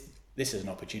is an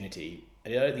opportunity.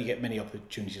 And I don't think you get many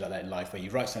opportunities like that in life where you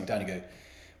write something down and go,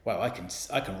 wow, I can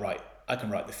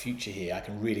write the future here. I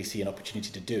can really see an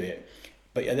opportunity to do it.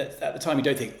 But at the time you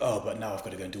don't think, oh, but now I've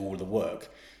got to go and do all the work.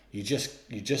 You just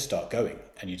start going,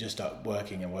 and you just start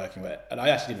working. And I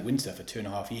actually did windsurf for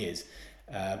 2.5 years,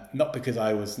 not because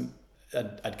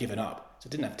I'd given up. So I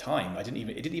didn't have time. It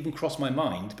didn't even cross my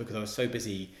mind because I was so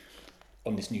busy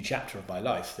on this new chapter of my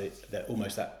life that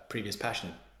almost that previous passion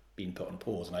had been put on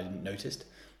pause, and I didn't notice.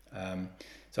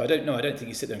 So I don't know. I don't think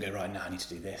you sit there and go, right, now I need to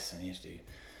do this, I need to do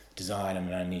design,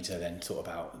 and I need to then sort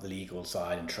about the legal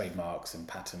side and trademarks and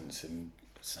patents and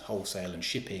wholesale and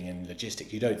shipping and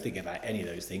logistics. You don't think about any of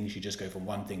those things. You just go from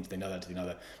one thing to the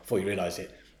other. Before you realise it,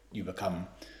 you become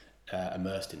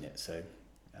immersed in it. So,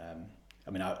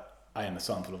 I am a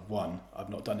sample of one. I've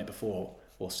not done it before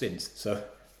or since. So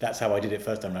that's how I did it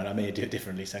first time around. I may do it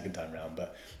differently second time around.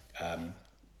 But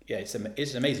it's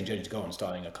an amazing journey to go on,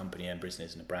 starting a company and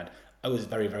business and a brand. I was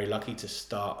very, very lucky to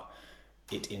start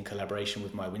it in collaboration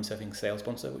with my windsurfing sales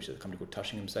sponsor, which is a company called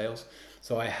Tushingham Sales.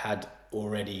 So I had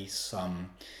already some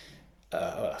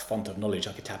a font of knowledge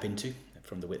I could tap into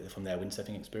from their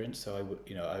windsurfing experience. So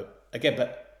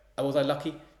was I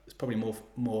lucky? It's probably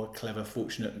more clever,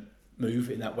 fortunate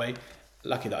move in that way.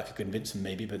 Lucky that I could convince them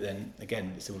maybe, but then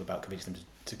again, it's all about convincing them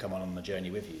to come on the journey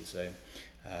with you. So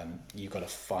you've got to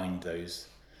find those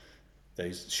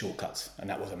shortcuts, and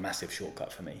that was a massive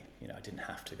shortcut for me. I didn't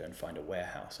have to go and find a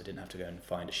warehouse. I didn't have to go and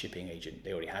find a shipping agent.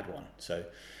 They already had one. So,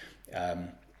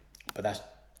 but I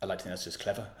like to think that's just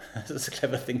clever. That's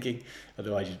clever thinking.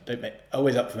 Otherwise, you don't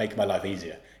always up for making my life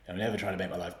easier. I'm never trying to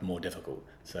make my life more difficult.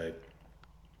 So,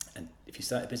 and if you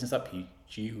start a business up, you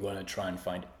want to try and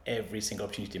find every single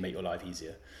opportunity to make your life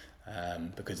easier,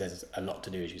 because there's a lot to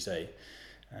do, as you say,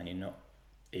 and you're not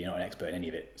an expert in any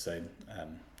of it. So,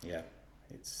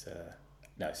 it's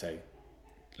So,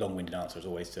 long-winded answer as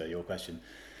always to your question.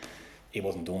 It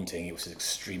wasn't daunting. It was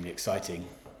extremely exciting.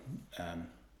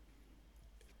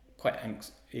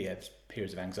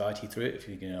 Periods of anxiety through it. If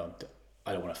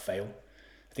I don't want to fail.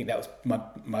 I think that was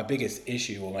my biggest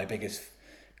issue, or my biggest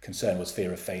concern was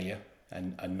fear of failure,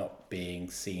 and not being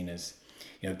seen as,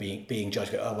 being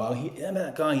judged. Oh well,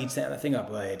 that guy, he'd set that thing up.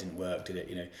 Well, it didn't work, did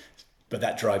it? But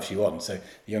that drives you on. So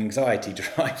the anxiety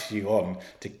drives you on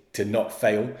to not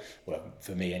fail. Well,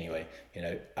 for me anyway.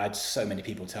 I had so many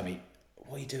people tell me,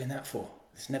 "What are you doing that for?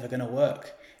 It's never going to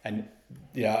work." And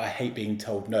I hate being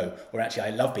told no, or actually I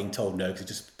love being told no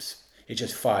because it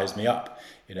just fires me up.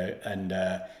 And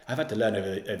I've had to learn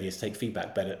over the years to take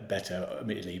feedback better,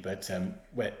 admittedly. But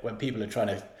when people are trying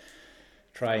to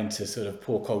trying to sort of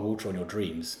pour cold water on your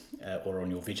dreams or on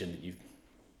your vision that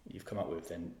you've come up with,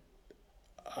 then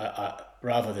I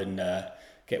rather than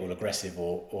get all aggressive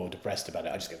or depressed about it,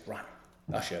 I just go, right,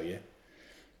 I'll show you.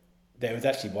 There was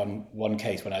actually one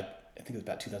case when I think it was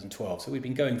about 2012. So we'd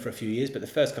been going for a few years, but the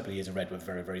first couple of years of Red were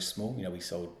very, very small. You know, we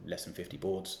sold less than 50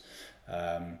 boards.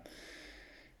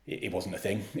 It wasn't a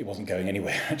thing. It wasn't going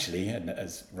anywhere, actually. And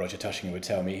as Roger Tushingham would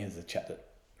tell me, as the chap that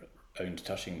owned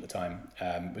Tushingham at the time,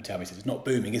 would tell me, he said, it's not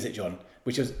booming, is it, John?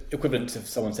 Which was equivalent to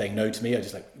someone saying no to me. I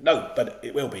was just like, no, but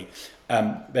it will be.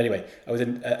 But anyway, I was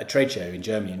in a trade show in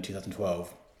Germany in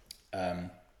 2012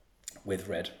 with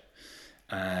Red.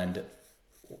 And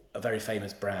a very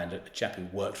famous brand, a chap who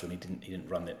worked for him, he didn't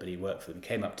run it, but he worked for them,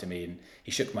 came up to me and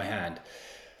he shook my hand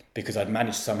because I'd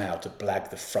managed somehow to blag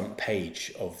the front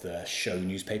page of the show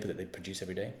newspaper that they produce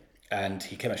every day. And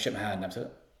he came up, shook my hand, and I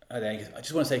said, oh, there. He goes, I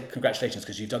just want to say congratulations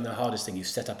because you've done the hardest thing. You've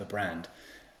set up a brand.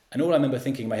 And all I remember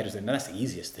thinking in my head was, no, that's the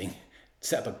easiest thing.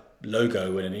 Set up a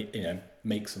logo and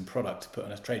make some product to put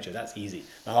on a trade show. That's easy.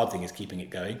 The hard thing is keeping it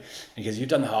going. And he goes, you've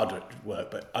done the hard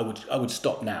work, but I would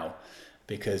stop now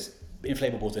because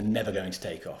inflatable boards are never going to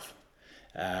take off.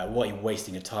 What are you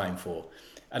wasting your time for?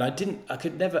 And I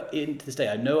could never, to this day,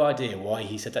 I had no idea why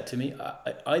he said that to me.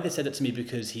 I either said it to me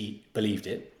because he believed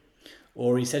it,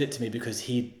 or he said it to me because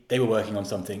they were working on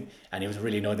something and he was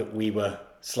really annoyed that we were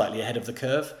slightly ahead of the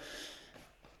curve.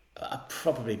 I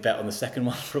probably bet on the second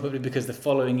one, probably because the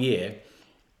following year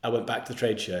I went back to the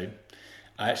trade show.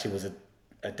 I actually was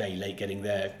a day late getting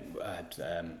there. I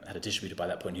had a distributor by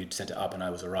that point who'd set it up and I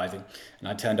was arriving. And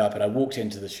I turned up and I walked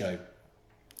into the show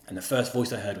and the first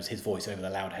voice I heard was his voice over the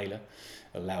loud hailer,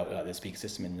 like the speaker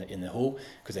system in the hall,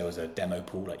 because there was a demo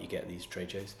pool like you get at these trade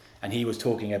shows. And he was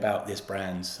talking about this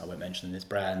brand's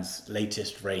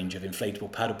latest range of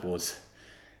inflatable paddleboards.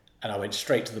 And I went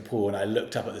straight to the pool and I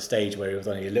looked up at the stage where he was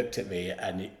on. He looked at me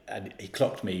and he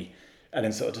clocked me and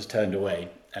then sort of just turned away.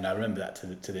 And I remember that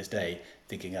to this day,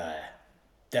 thinking,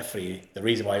 definitely the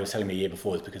reason why he was telling me a year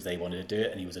before is because they wanted to do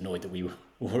it and he was annoyed that we were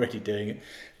already doing it.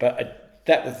 But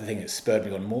that was the thing that spurred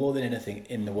me on more than anything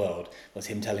in the world, was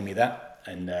him telling me that.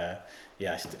 And you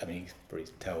can probably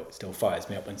tell it still fires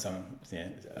me up when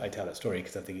I tell that story,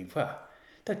 because I'm thinking, wow,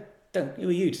 don't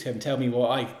you just tell me what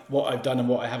I've done and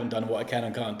what I haven't done and what I can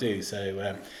and can't do.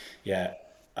 So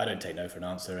I don't take no for an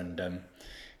answer, and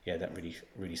that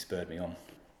really spurred me on.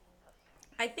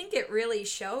 I think it really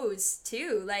shows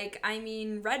too.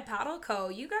 Red Paddle Co.,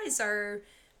 you guys are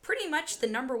pretty much the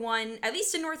number one, at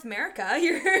least in North America.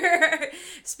 You're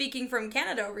speaking from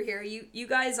Canada over here. You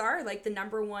guys are like the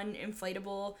number one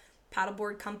inflatable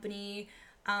paddleboard company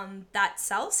that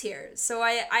sells here. So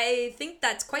I think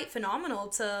that's quite phenomenal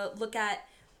to look at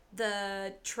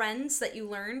the trends that you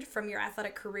learned from your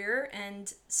athletic career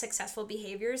and successful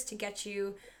behaviors to get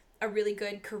you a really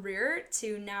good career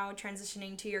to now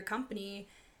transitioning to your company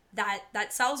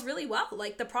that sells really well.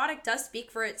 Like, the product does speak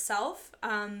for itself.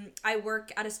 I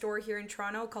work at a store here in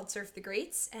Toronto called Surf the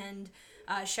Greats, and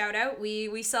shout out,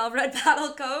 we sell Red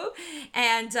Paddle Co.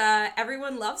 And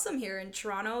everyone loves them here in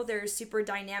Toronto. They're super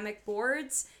dynamic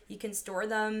boards. You can store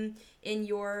them in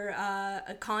your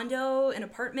a condo, an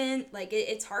apartment.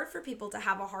 It's hard for people to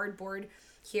have a hard board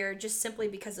here just simply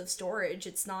because of storage.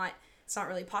 It's not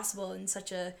really possible in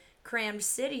such a crammed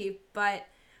city. But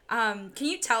can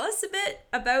you tell us a bit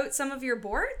about some of your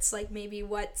boards? Like, maybe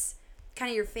what's kind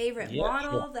of your favorite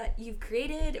model that you've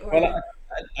created? Or... Well,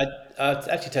 I'll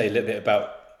actually tell you a little bit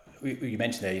about, you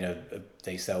mentioned there,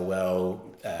 they sell well,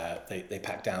 they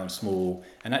pack down small.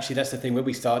 And actually that's the thing, when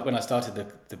I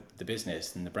started the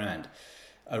business and the brand,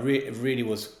 I really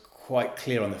was quite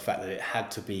clear on the fact that it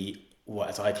had to be,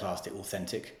 as I classed it,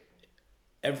 authentic.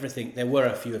 Everything, there were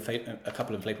a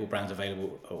couple of inflatable brands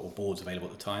available, or boards available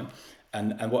at the time.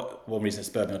 And one reason it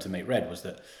spurred me on to make Red was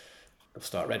that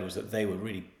they were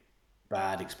really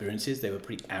bad experiences. They were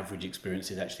pretty average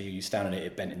experiences, actually. You stand on it,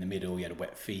 it bent in the middle, you had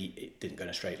wet feet, it didn't go in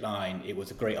a straight line. It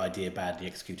was a great idea, badly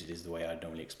executed is the way I'd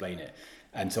normally explain it.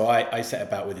 And so I set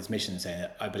about with this mission saying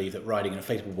that I believe that riding an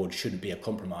inflatable board shouldn't be a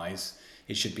compromise.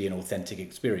 It should be an authentic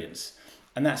experience.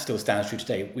 And that still stands true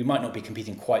today. We might not be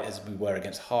competing quite as we were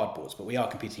against hard boards, but we are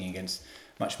competing against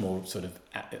much more sort of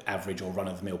average or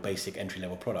run-of-the-mill basic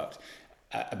entry-level product.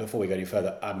 Before we go any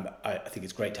further, I think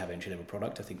it's great to have an entry-level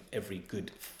product. I think every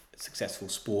good, successful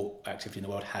sport activity in the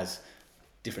world has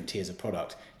different tiers of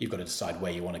product. You've got to decide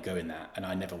where you want to go in that. And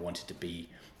I never wanted to be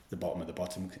the bottom of the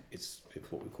bottom. It's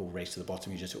what we call race to the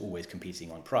bottom. You're just always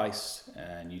competing on price,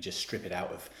 and you just strip it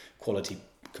out of quality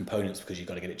components because you've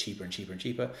got to get it cheaper and cheaper and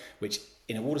cheaper, which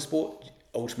in a water sport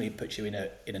ultimately puts you in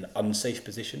an unsafe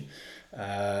position.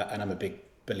 And I'm a big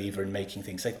believer in making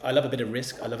things safe. I love a bit of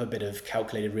risk. I love a bit of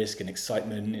calculated risk and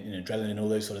excitement and adrenaline and all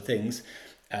those sort of things.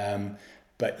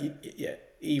 But yeah,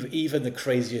 even the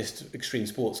craziest extreme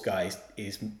sports guy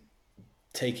is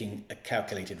taking a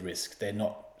calculated risk. They're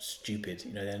not stupid.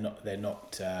 You know, they're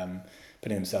not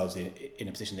putting themselves in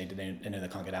a position they know they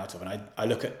can't get out of. And I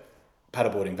look at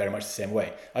paddleboarding very much the same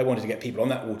way. I wanted to get people on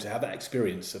that water, have that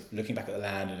experience of looking back at the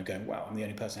land and going, wow, I'm the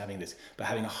only person having this, but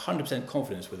having 100%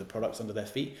 confidence with the products under their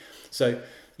feet. So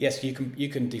yes, you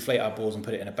can deflate our boards and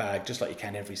put it in a bag just like you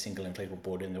can every single inflatable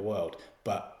board in the world.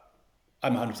 But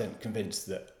I'm 100% convinced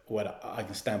that when I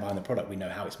can stand behind the product, we know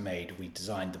how it's made. We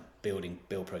designed the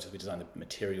build process, we designed the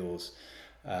materials,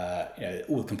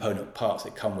 all the component parts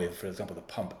that come with. For example, the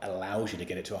pump allows you to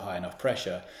get it to a high enough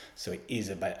pressure, so it is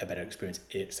a better experience.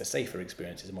 It's a safer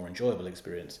experience. It's a more enjoyable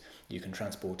experience. You can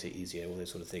transport it easier, all those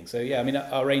sort of things. So yeah, I mean,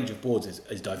 our range of boards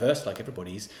is diverse, like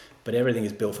everybody's, but everything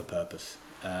is built for purpose.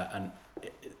 And a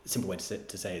simple way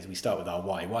to say is we start with our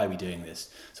why. Why are we doing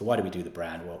this? So why do we do the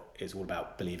brand? Well, it's all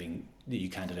about believing that you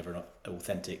can deliver an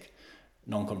authentic,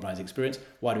 non-compromising experience.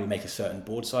 Why do we make a certain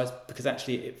board size? Because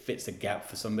actually it fits a gap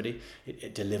for somebody.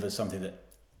 It delivers something that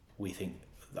we think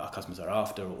that our customers are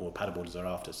after or paddleboarders are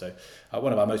after. So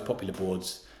one of our most popular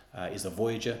boards is the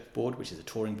Voyager board, which is a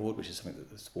touring board, which is something that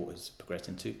the sport has progressed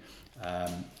into.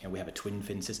 And we have a twin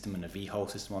fin system and a V-hull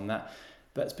system on that.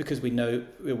 But it's because we know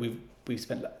we've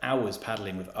spent hours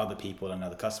paddling with other people and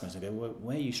other customers and go, well,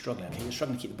 where are you struggling? Okay, you're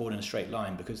struggling to keep the board in a straight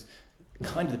line, because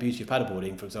kind of the beauty of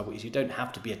paddleboarding, for example, is you don't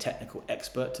have to be a technical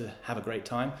expert to have a great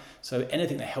time. So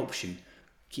anything that helps you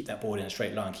keep that board in a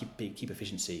straight line, keep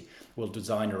efficiency, we'll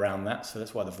design around that. So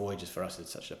that's why the Voyagers for us is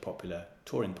such a popular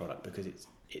touring product, because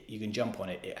you can jump on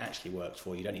it. It actually works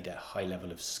for you. You don't need a high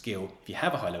level of skill. If you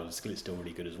have a high level of skill, it's still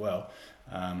really good as well.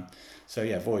 So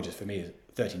yeah, Voyagers for me,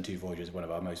 13.2 Voyager is one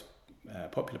of our most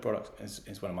popular products.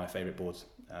 It's one of my favorite boards.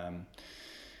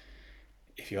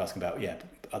 If you're asking about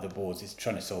other boards, it's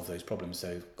trying to solve those problems.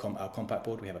 So our compact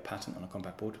board, we have a patent on a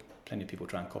compact board. Plenty of people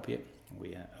try and copy it.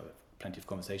 We have plenty of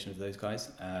conversation with those guys.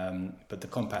 But the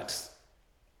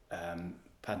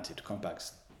patented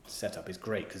compact setup is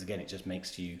great, because again, it just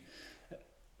makes you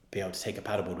be able to take a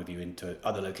paddleboard with you into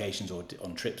other locations or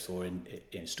on trips, or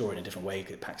store it in a different way,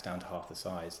 because it packs down to half the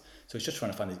size. So it's just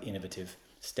trying to find these innovative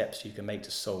steps you can make to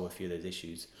solve a few of those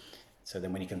issues. So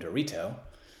then when you come to a retail,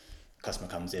 customer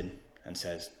comes in and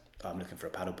says, I'm looking for a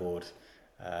paddleboard.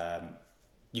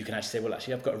 You can actually say, well,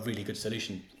 actually, I've got a really good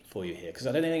solution for you here. Because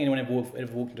I don't think anyone ever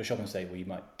walked into a shop and say, well, you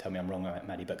might tell me I'm wrong,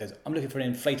 Maddie, but because I'm looking for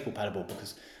an inflatable paddleboard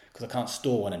because I can't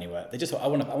store one anywhere. They just, I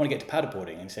want to get to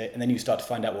paddleboarding, and then you start to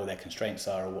find out what their constraints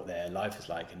are or what their life is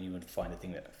like, and you would find a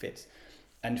thing that fits.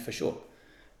 And for sure,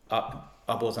 our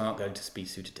boards aren't going to be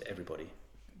suited to everybody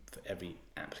for every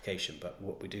application, but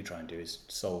what we do try and do is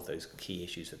solve those key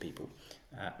issues for people,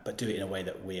 but do it in a way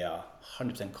that we are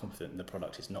 100% confident the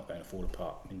product is not going to fall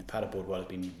apart. I mean, the paddleboard world has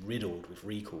been riddled with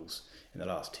recalls in the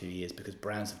last 2 years because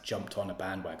brands have jumped on a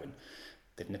bandwagon.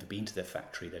 They've never been to their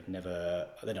factory. They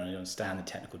don't understand the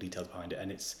technical details behind it, and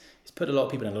it's put a lot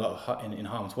of people in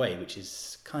harm's way, which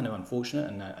is kind of unfortunate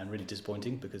and really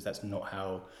disappointing, because that's not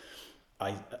how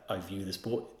I view the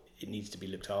sport. It needs to be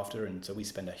looked after, and so we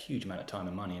spend a huge amount of time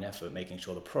and money and effort making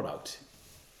sure the product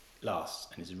lasts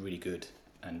and is really good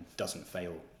and doesn't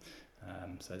fail.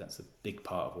 So that's a big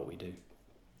part of what we do.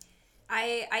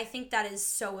 I think that is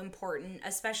so important,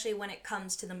 especially when it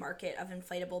comes to the market of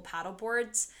inflatable paddle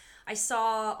boards. I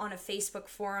saw on a Facebook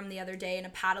forum the other day in a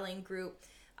paddling group,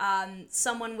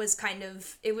 someone was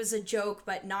it was a joke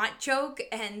but not joke,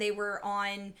 and they were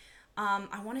on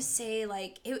I want to say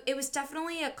it was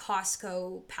definitely a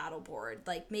Costco paddleboard,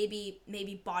 like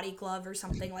maybe Body Glove or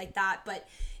something like that, but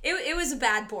it was a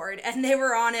bad board, and they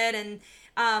were on it, and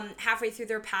halfway through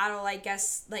their paddle, I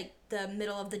guess the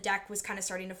middle of the deck was kind of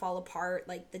starting to fall apart,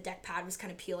 like the deck pad was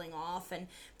kind of peeling off, and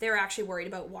they were actually worried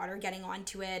about water getting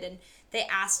onto it, and they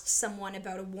asked someone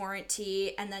about a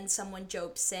warranty, and then someone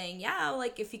joked saying, yeah,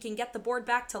 if you can get the board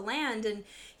back to land, and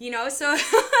so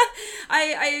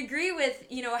I agree with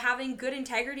having good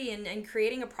integrity and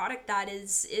creating a product that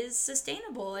is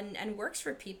sustainable and works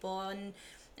for people, and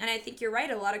I think you're right.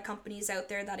 A lot of companies out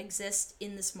there that exist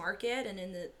in this market and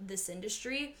in this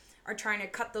industry are trying to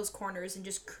cut those corners and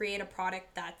just create a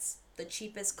product that's the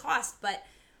cheapest cost. But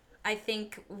I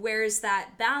think where's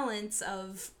that balance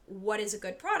of what is a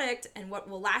good product and what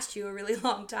will last you a really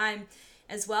long time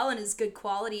as well and is good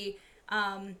quality.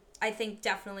 I think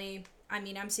definitely,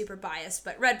 I'm super biased,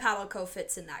 but Red Paddle Co.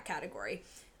 fits in that category.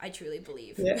 I truly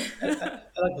believe. Yeah, like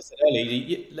I said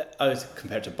earlier, I was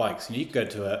compared to bikes. You can go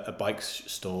to a bike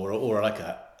store or like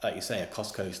a like you say, a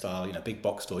Costco style, big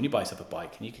box store, and you buy yourself a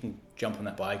bike, and you can jump on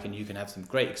that bike, and you can have some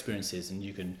great experiences, and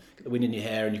you can get the wind in your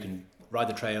hair, and you can ride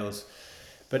the trails.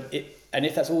 And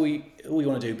if that's all you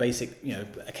want to do, basic,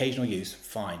 occasional use,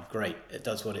 fine, great. It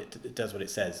does what it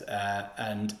says,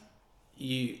 and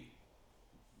you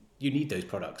need those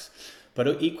products.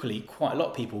 But equally, quite a lot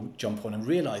of people jump on and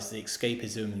realise the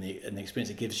escapism and the experience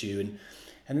it gives you, and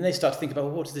then they start to think about,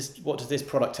 well, what does this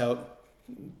product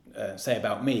say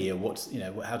about me, or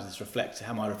how does this reflect?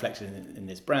 How am I reflected in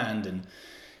this brand and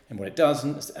what it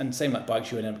does? And same like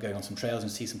bikes, you end up going on some trails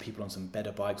and see some people on some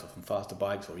better bikes or some faster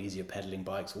bikes or easier pedaling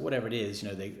bikes or whatever it is.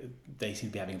 They seem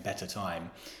to be having a better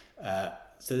time.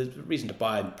 So the reason to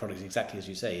buy products, exactly as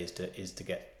you say, is to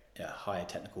get higher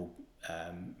technical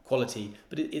quality,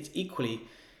 but it's equally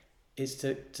is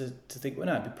to think, well,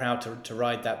 no, I'd be proud to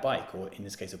ride that bike, or in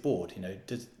this case a board.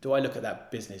 Do I look at that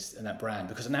business and that brand,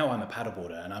 because now I'm a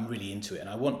paddleboarder and I'm really into it, and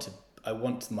I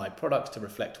want my products to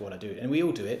reflect what I do, and we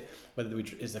all do it, whether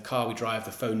it's the car we drive,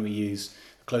 the phone we use,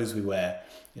 the clothes we wear.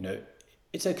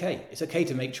 It's okay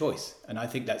to make choice, and I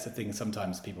think that's the thing.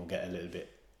 Sometimes people get a little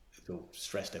bit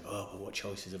stressed over, what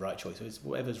choice is the right choice. So it's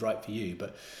whatever's right for you,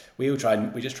 but we just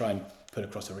try and put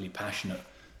across a really passionate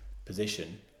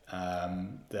position,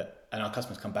 and our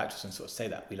customers come back to us and sort of say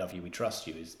that we love you, we trust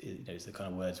you, is the kind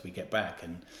of words we get back,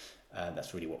 and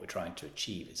that's really what we're trying to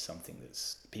achieve. Is something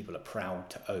that's people are proud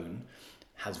to own,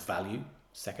 has value,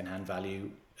 second-hand value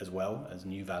as well as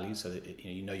new value, so that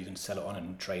you can sell it on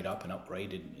and trade up and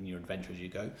upgrade in your adventure as you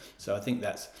go. So I think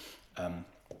that's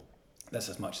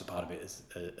as much a part of it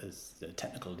as the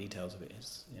technical details of it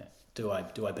is. Do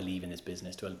I believe in this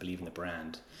business? Do I believe in the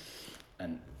brand?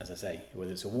 And as I say,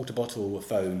 whether it's a water bottle, a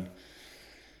phone,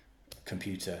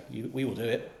 computer, we will do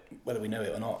it, whether we know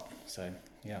it or not. So,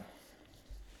 yeah.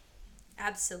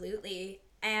 Absolutely.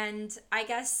 And I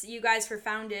guess you guys were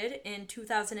founded in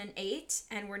 2008,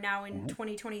 and we're now in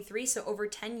 2023, so over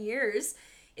 10 years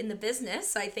in the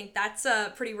business. I think that's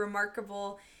pretty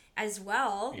remarkable as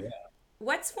well. Yeah.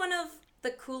 What's one of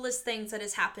the coolest things that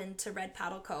has happened to Red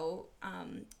Paddle Co.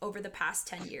 Over the past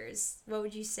 10 years? What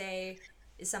would you say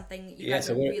is something you guys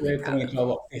are really proud of? We're coming to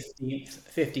our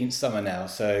 15th summer now.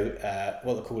 So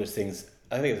what are the coolest things?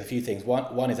 I think there's a few things.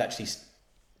 One is actually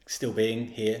still being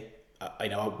here.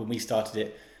 When we started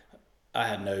it, I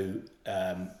had no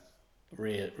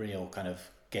real kind of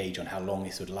gauge on how long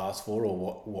this would last for, or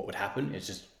what would happen. It's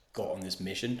just got on this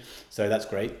mission, so that's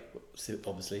great.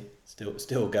 Obviously,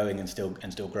 still going and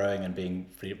still growing and being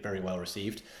very well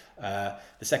received. The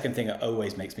second thing that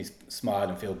always makes me smile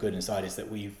and feel good inside is that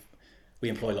we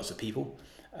employ lots of people,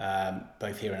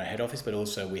 both here in our head office, but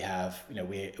also we have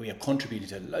contributed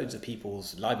to loads of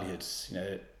people's livelihoods.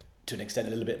 To an extent, a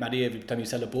little bit, Maddie. Every time you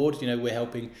sell a board, we're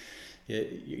helping.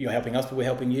 You're helping us, but we're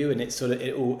helping you, and it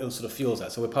all sort of fuels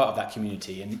that. So we're part of that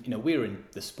community, and we're in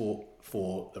the sport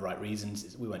for the right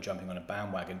reasons. We weren't jumping on a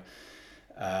bandwagon,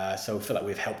 so I feel like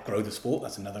we've helped grow the sport.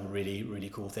 That's another really, really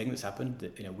cool thing that's happened.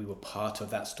 That we were part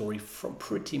of that story from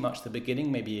pretty much the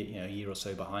beginning. Maybe a year or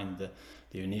so behind the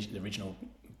original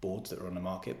boards that were on the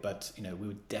market, but we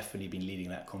would definitely been leading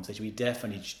that conversation. We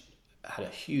definitely had a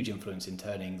huge influence in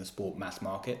turning the sport mass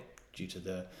market due to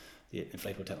the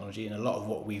inflatable technology, and a lot of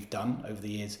what we've done over the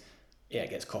years, it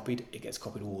gets copied. It gets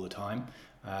copied all the time,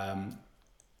 and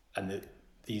the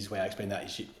easiest way I explain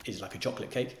that is like a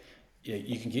chocolate cake.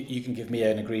 You can give me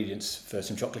an ingredients for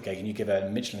some chocolate cake, and you give a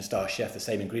Michelin star chef the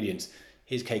same ingredients.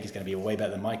 His cake is going to be way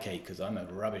better than my cake because I'm a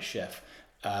rubbish chef,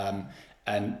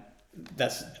 and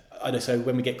that's I know. So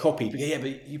when we get copied, but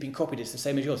you've been copied. It's the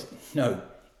same as yours. No.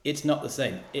 It's not the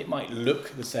same. It might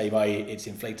look the same, i.e. it's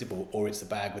inflatable or it's a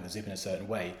bag with a zip in a certain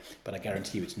way, but I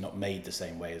guarantee you it's not made the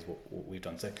same way as what we've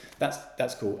done. So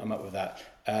that's cool. I'm up with that.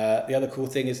 The other cool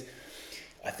thing is,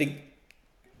 I think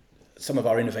some of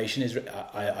our innovation is,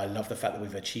 I love the fact that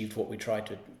we've achieved what we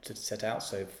tried to set out.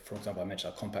 So, for example, I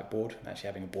mentioned our compact board, actually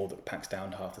having a board that packs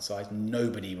down to half the size.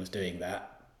 Nobody was doing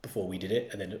that before we did it.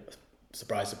 And then,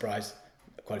 surprise, surprise,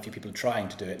 quite a few people are trying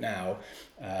to do it now.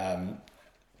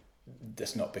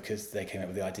 That's not because they came up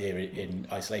with the idea in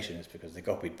isolation, it's because they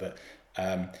copied. But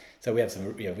so we have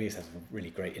some really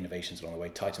great innovations along the way.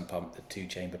 Titan pump, the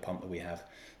 2-chamber pump that we have.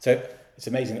 So it's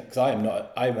amazing because I'm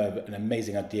an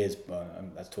amazing ideas. Well,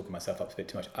 that's talking myself up a bit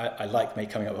too much. I like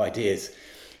coming up with ideas.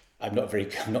 I'm not a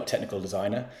technical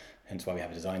designer, hence why we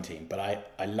have a design team. But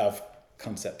I love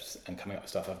concepts and coming up with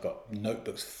stuff. I've got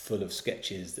notebooks full of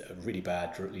sketches that are really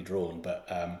badly drawn, but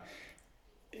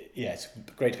it's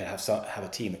great to have a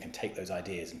team that can take those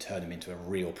ideas and turn them into a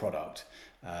real product,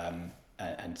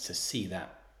 and to see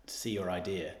your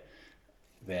idea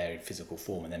there in physical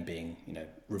form and then being, you know,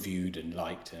 reviewed and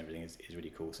liked and everything is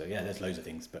really cool. So yeah, there's loads of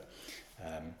things, but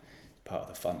part of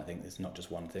the fun, I think, there's not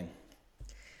just one thing.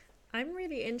 I'm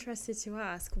really interested to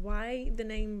ask, why the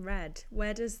name Red?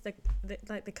 Where does the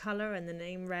colour and the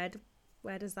name Red,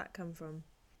 where does that come from?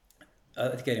 I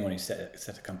think anyone who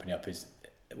set a company up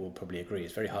will probably agree.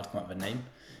 It's very hard to come up with a name.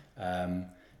 I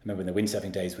remember in the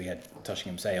windsurfing days we had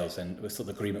Tushingham Sales, and the sort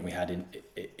of agreement we had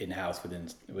in house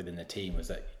within the team was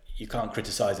that you can't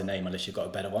criticise a name unless you've got a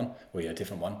better one or a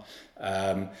different one.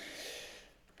 And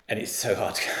it's so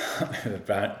hard to come up with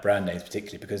brand names,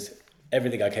 particularly because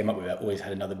everything I came up with always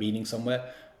had another meaning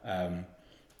somewhere, in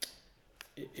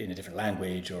a different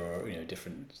language or, you know,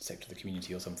 different sector of the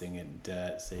community or something, and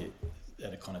so it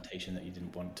had a connotation that you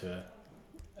didn't want to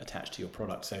attach to your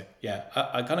product. So yeah,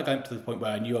 I kind of got to the point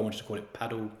where I knew I wanted to call it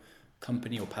Paddle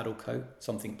Company or Paddle Co,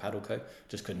 something Paddle Co.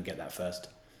 Just couldn't get that first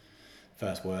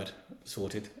word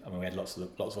sorted. I mean, we had lots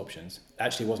of options.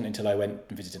 Actually, it wasn't until I went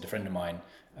and visited a friend of mine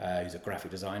who's a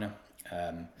graphic designer.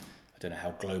 I don't know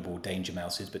how global Danger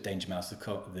Mouse is, but Danger Mouse,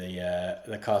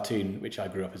 the cartoon, which I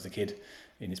grew up as a kid,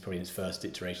 it's probably in its first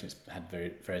iteration. It's had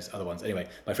various other ones. Anyway,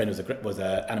 my friend was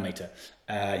an animator.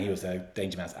 He was a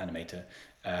Danger Mouse animator,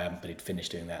 but he'd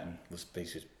finished doing that and was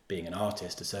basically being an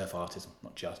artist, a surf artist,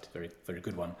 not just a very, very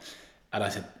good one. And I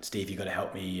said, Steve, you've got to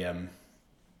help me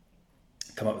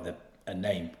come up with a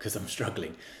name, because I'm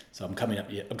struggling. So I'm coming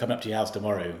up to your house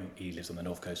tomorrow. He lives on the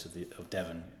north coast of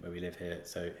Devon, where we live here.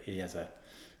 So he has a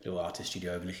little artist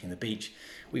studio overlooking the beach.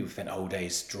 We spent whole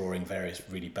days drawing various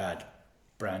really bad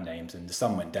brand names, and the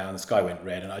sun went down, the sky went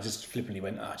red, and I just flippantly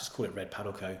went, I just call it Red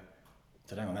Paddle Co.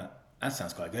 So hang on, that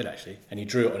sounds quite good actually. And he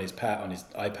drew it on his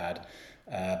iPad,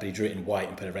 but he drew it in white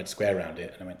and put a red square around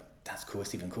it. And I went, that's cool.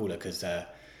 It's even cooler because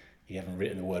he hadn't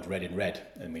written the word red in red.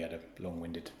 And we had a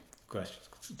long-winded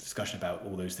discussion about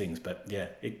all those things. But yeah,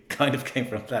 it kind of came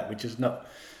from that, which is not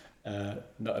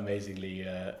amazingly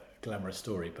glamorous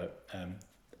story,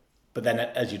 but then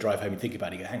as you drive home and think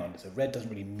about it, you go, hang on, so red doesn't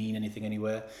really mean anything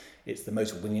anywhere. It's the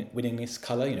most winningest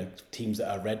colour. You know, teams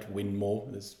that are red win more.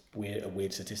 There's a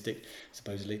weird statistic,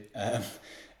 supposedly.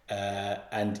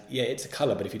 And yeah, it's a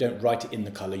colour, but if you don't write it in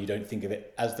the colour, you don't think of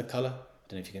it as the colour. I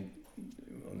don't know if you can,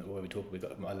 on the way we talk, we've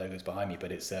got my logos behind me,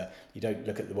 but it's you don't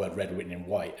look at the word red written in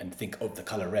white and think of the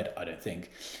colour red, I don't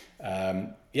think.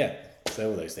 Yeah, so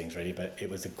all those things really, but it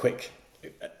was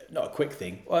not a quick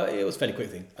thing. Well, it was a fairly quick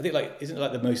thing. I think, isn't it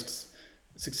like the most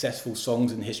successful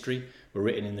songs in history were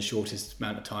written in the shortest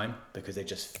amount of time because it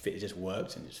just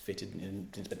worked and just fitted,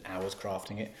 and didn't spend hours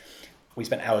crafting it. We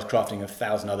spent hours crafting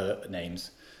 1,000 other names.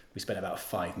 We spent about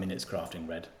 5 minutes crafting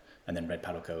Red, and then Red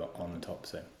Paddle Co on the top.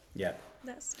 So yeah,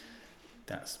 that's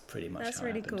pretty much. That's how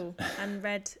really it happened. cool. And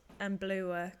red and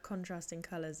blue are contrasting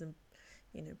colours, and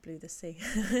blue the sea.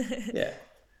 Yeah.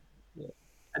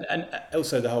 And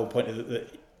also the whole point of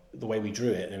the way we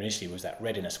drew it initially was that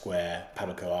red in a square,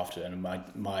 Paddle Co after, and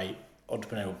my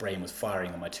entrepreneurial brain was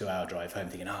firing on my 2-hour drive home,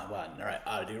 thinking, all right,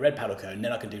 I'll do Red Paddle Co, and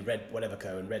then I can do Red whatever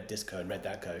Co, and Red Disco, and Red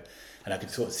that Co, and I could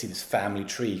sort of see this family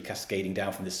tree cascading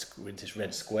down from this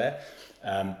red square.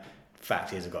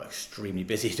 Fact is, I got extremely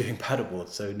busy doing paddleboards,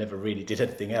 so never really did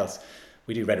anything else.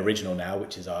 We do Red Original now,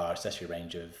 which is our accessory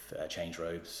range of change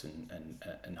robes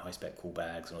and high-spec cool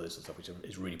bags and all this sort of stuff, which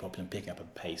is really popular and picking up a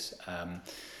pace.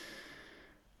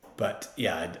 But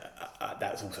yeah,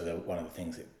 that's also one of the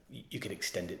things that you could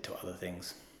extend it to other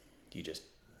things. You just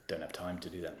don't have time to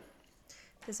do that.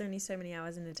 There's only so many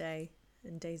hours in a day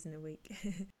and days in a week.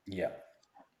 Yeah.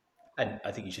 And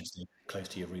I think you should stay close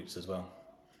to your roots as well.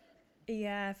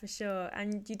 Yeah, for sure.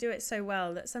 And you do it so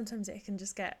well that sometimes it can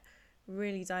just get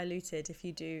really diluted if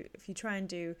you try and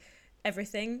do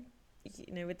everything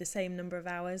with the same number of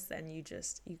hours, then you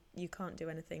can't do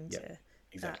anything to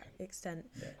exactly that extent.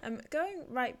 Going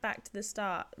right back to the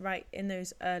start, right in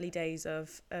those early days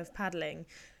of paddling,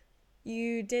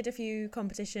 you did a few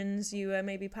competitions. You were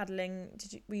maybe paddling.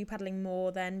 Were you paddling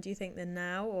more then, do you think, than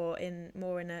now, or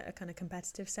more in a kind of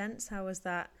competitive sense? How was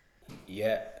that?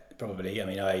 Yeah, probably. I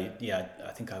mean, I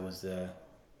think I was the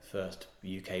first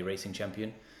UK racing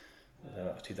champion.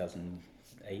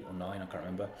 2008 or 9, I can't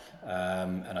remember.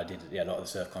 And I did a lot of the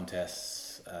surf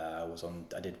contests. I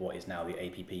did what is now the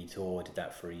APP tour. I did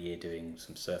that for a year, doing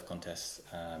some surf contests.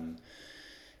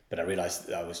 But I realised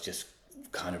that I was just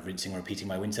kind of rinsing and repeating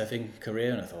my windsurfing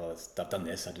career, and I thought, I've done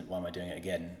this. Why am I doing it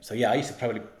again? So yeah, I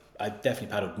definitely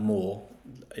paddled more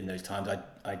in those times.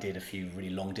 I did a few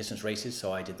really long distance races.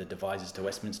 So I did the Devizes to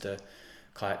Westminster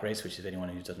kayak race, which is anyone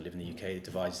who doesn't live in the UK.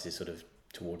 The Devizes is sort of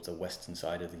towards the western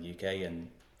side of the UK, and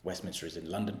Westminster is in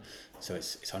London. So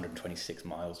it's 126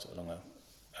 miles along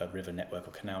a river network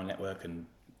or canal network, and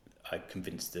I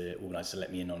convinced the organiser to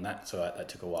let me in on that. So that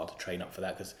took a while to train up for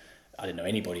that, because I didn't know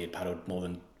anybody had paddled more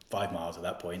than 5 miles at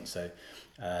that point. So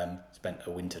spent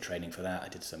a winter training for that. I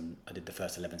did the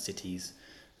first 11 cities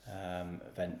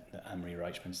event that Anne-Marie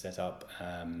Reichman set up,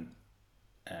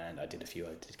 and I did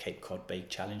Cape Cod Bay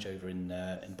Challenge over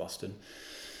in Boston.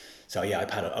 So yeah,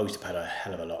 I used to paddle a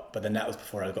hell of a lot, but then that was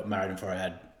before I got married and before I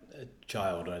had a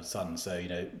child or a son. So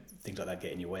things like that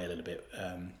get in your way a little bit,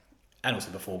 and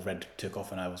also before Red took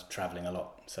off and I was traveling a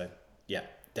lot. So yeah,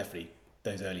 definitely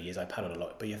those early years I paddled a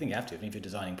lot. But I think you have to. If you're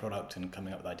designing product and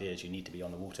coming up with ideas, you need to be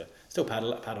on the water. Still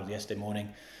paddle. I paddled yesterday morning.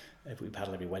 We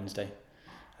paddle every Wednesday.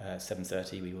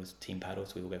 7:30 we was team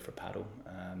paddles. We will go for a paddle.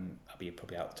 I'll be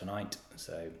probably out tonight,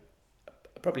 so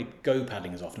I probably go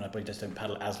paddling as often. I probably just don't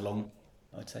paddle as long,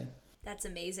 I'd say. That's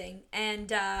amazing.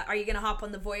 And are you gonna hop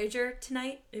on the Voyager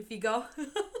tonight if you go?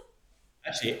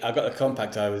 Actually, I got the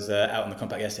compact. I was out on the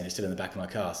compact yesterday, and it's still in the back of my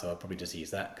car, so I'll probably just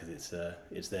use that because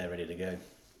it's there ready to go.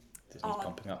 Just needs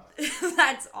pumping up.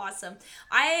 That's awesome.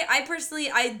 I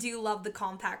personally do love the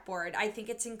compact board. I think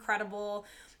it's incredible.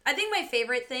 I think my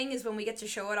favorite thing is when we get to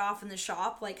show it off in the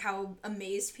shop, like how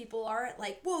amazed people are at,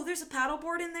 like, whoa, there's a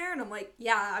paddleboard in there, and I'm like,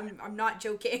 yeah, I'm not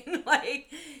joking.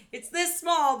 Like, it's this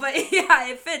small, but yeah,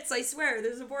 it fits. I swear,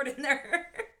 there's a board in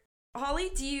there. Holly,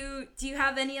 do you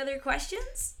have any other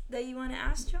questions that you want to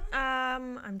ask John?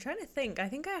 I'm trying to think. I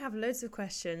think I have loads of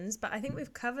questions, but I think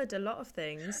we've covered a lot of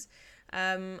things.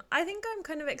 I think I'm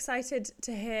kind of excited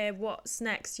to hear what's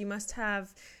next. You must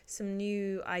have some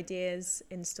new ideas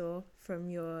in store from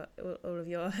all of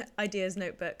your ideas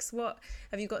notebooks. What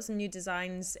have you got? Some new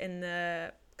designs in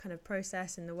the kind of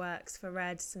process, in the works for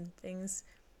Reds and things?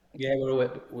 Yeah, we're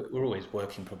always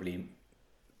working probably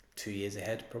 2 years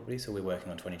ahead, probably. So we're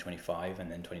working on 2025 and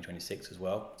then 2026 as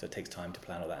well. So it takes time to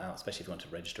plan all that out, especially if you want to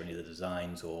register any of the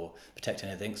designs or protect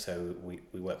anything. So we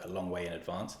work a long way in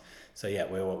advance. So yeah,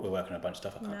 we're working on a bunch of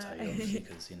stuff. I can't tell you obviously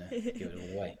because give it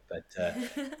all away. But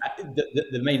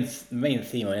the main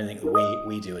theme on anything that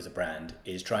we do as a brand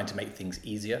is trying to make things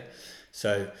easier.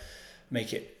 So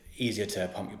make it easier to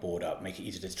pump your board up, make it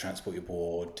easier to transport your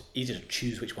board, easier to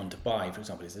choose which one to buy. For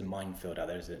example, there's a minefield out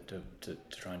there, isn't it, to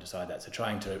try and decide that. So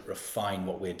trying to refine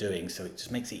what we're doing so it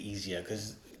just makes it easier,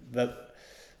 because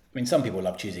some people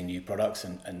love choosing new products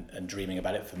and dreaming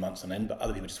about it for months on end, but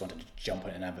other people just want to jump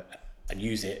on it and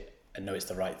use it and know it's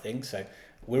the right thing. So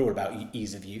we're all about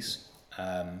ease of use,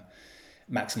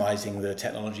 maximizing the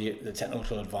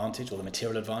technological advantage or the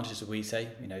material advantage, as we say.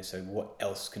 So what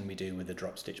else can we do with the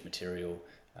drop stitch material?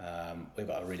 We've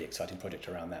got a really exciting project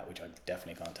around that, which I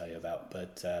definitely can't tell you about.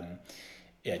 But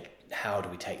how do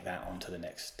we take that on to the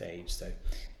next stage? So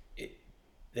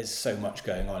there's so much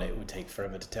going on. It would take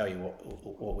forever to tell you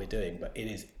what we're doing, but it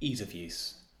is ease of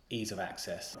use, ease of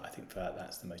access. I think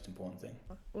that's the most important thing.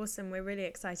 Awesome. We're really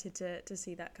excited to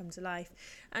see that come to life.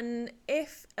 And a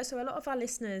lot of our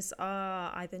listeners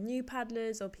are either new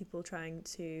paddlers or people trying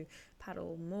to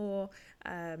paddle more,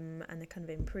 and they're kind of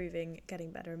improving,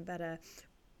 getting better and better.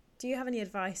 Do you have any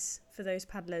advice for those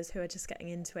paddlers who are just getting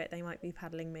into it? They might be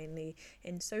paddling mainly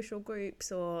in social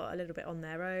groups or a little bit on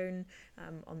their own,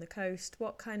 on the coast.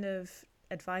 What kind of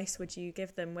advice would you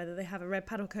give them, whether they have a Red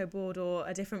Paddle Co board or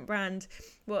a different brand?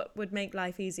 What would make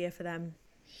life easier for them?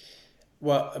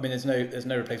 Well, there's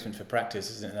no replacement for practice,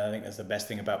 isn't it? And I think that's the best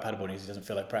thing about paddleboarding is it doesn't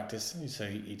feel like practice. So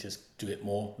you just do it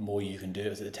more. The more you can do it.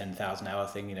 It's the 10,000 hour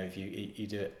thing. If you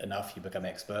do it enough, you become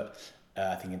expert.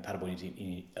 I think in paddleboarding you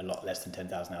need a lot less than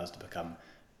 10,000 hours to become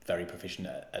very proficient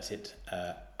at it.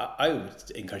 I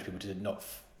would encourage people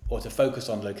to focus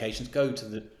on locations. Go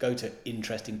to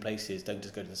interesting places. Don't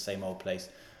just go to the same old place.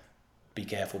 Be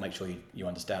careful. Make sure you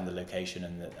understand the location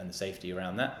and the safety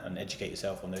around that, and educate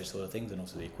yourself on those sort of things, and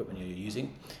also the equipment you're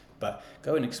using. But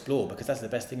go and explore, because that's the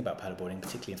best thing about paddleboarding,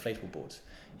 particularly inflatable boards.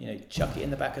 Chuck it in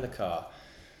the back of the car.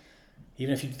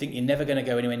 Even if you think you're never going to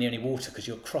go anywhere near any water, because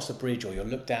you'll cross a bridge or you'll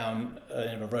look down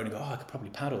in a road and go, I could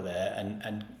probably paddle there,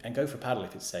 and go for a paddle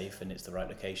if it's safe and it's the right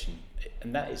location.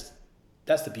 And that's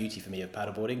the beauty for me of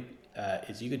paddleboarding,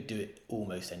 is you could do it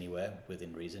almost anywhere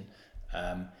within reason,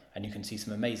 and you can see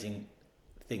some amazing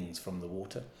things from the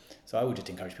water. So I would just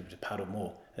encourage people to paddle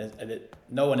more.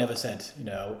 No one ever said,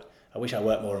 I wish I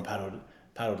worked more and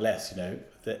paddled less.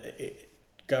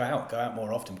 Go out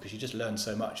more often, because you just learn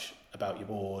so much about your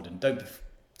board, and don't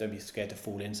be scared to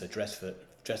fall in. So dress for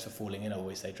falling in. I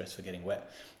always say dress for getting wet,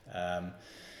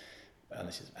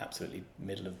 unless it's absolutely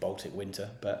middle of Baltic winter.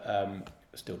 But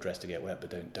still dress to get wet,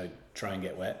 but don't try and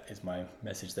get wet is my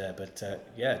message there. But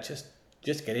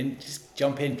just get in, just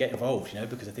jump in, get involved.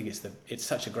 Because I think it's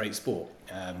such a great sport,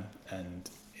 and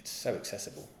it's so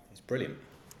accessible. It's brilliant.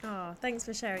 Oh, thanks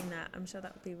for sharing that. I'm sure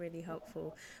that would be really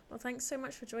helpful. Well, thanks so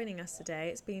much for joining us today.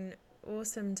 It's been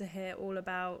awesome to hear all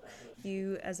about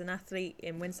you as an athlete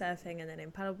in windsurfing and then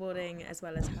in paddleboarding, as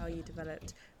well as how you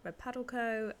developed Red Paddle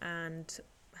Co. and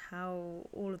how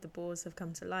all of the boards have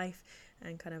come to life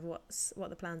and kind of what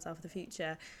the plans are for the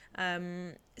future.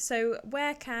 So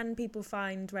where can people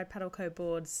find Red Paddle Co.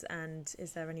 boards, and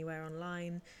is there anywhere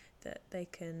online that they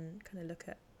can kind of look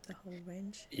at the whole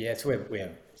range? Yeah, so we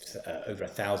have over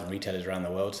 1,000 retailers around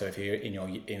the world. So if you're in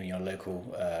your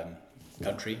local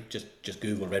country, just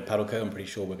Google Red Paddle Co. I'm pretty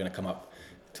sure we're going to come up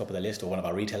top of the list, or one of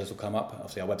our retailers will come up.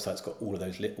 Obviously, our website's got all of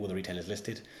those all the retailers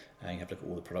listed, and you have to look at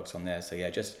all the products on there. So yeah,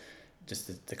 just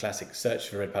the classic search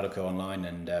for Red Paddle Co. online,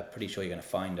 and pretty sure you're going to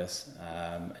find us,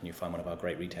 and you'll find one of our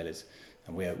great retailers.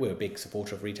 And we're a big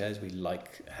supporter of retailers. We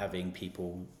like having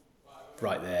people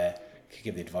right there,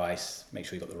 give the advice, make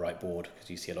sure you've got the right board, because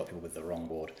you see a lot of people with the wrong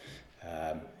board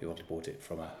who obviously bought it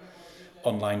from a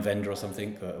online vendor or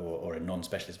something, or a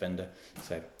non-specialist vendor.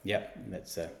 So yeah,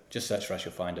 let's just search for us,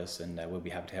 you'll find us, and we'll be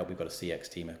happy to help. We've got a CX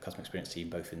team, a customer experience team,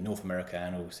 both in North America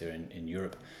and also in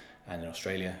Europe and in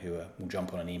Australia, who will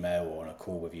jump on an email or on a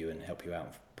call with you and help you out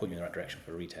and point you in the right direction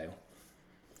for retail.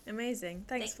 Amazing.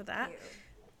 Thanks for that.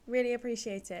 Really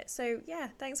appreciate it. So yeah,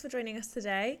 thanks for joining us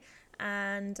today,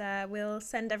 and we'll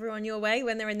send everyone your way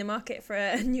when they're in the market for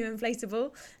a new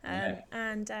inflatable.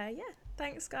 And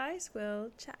thanks guys. We'll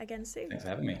chat again soon. Thanks for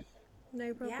having me.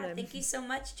 No problem. Yeah, thank you so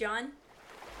much, John.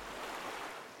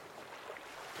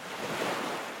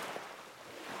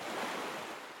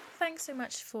 Thanks so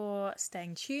much for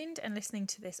staying tuned and listening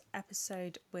to this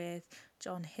episode with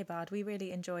John Hibbard. We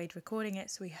really enjoyed recording it,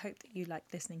 so we hope that you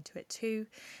liked listening to it too.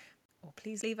 Or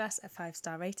please leave us a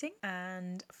 5-star rating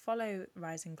and follow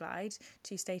Rise and Glide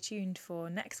to stay tuned for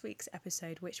next week's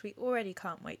episode, which we already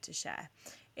can't wait to share.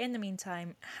 In the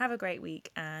meantime, have a great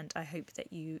week, and I hope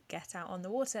that you get out on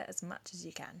the water as much as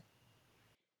you can.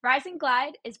 Rise and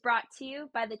Glide is brought to you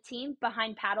by the team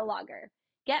behind Paddle Logger.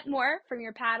 Get more from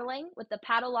your paddling with the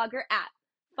Paddle Logger app.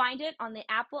 Find it on the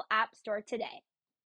Apple App Store today.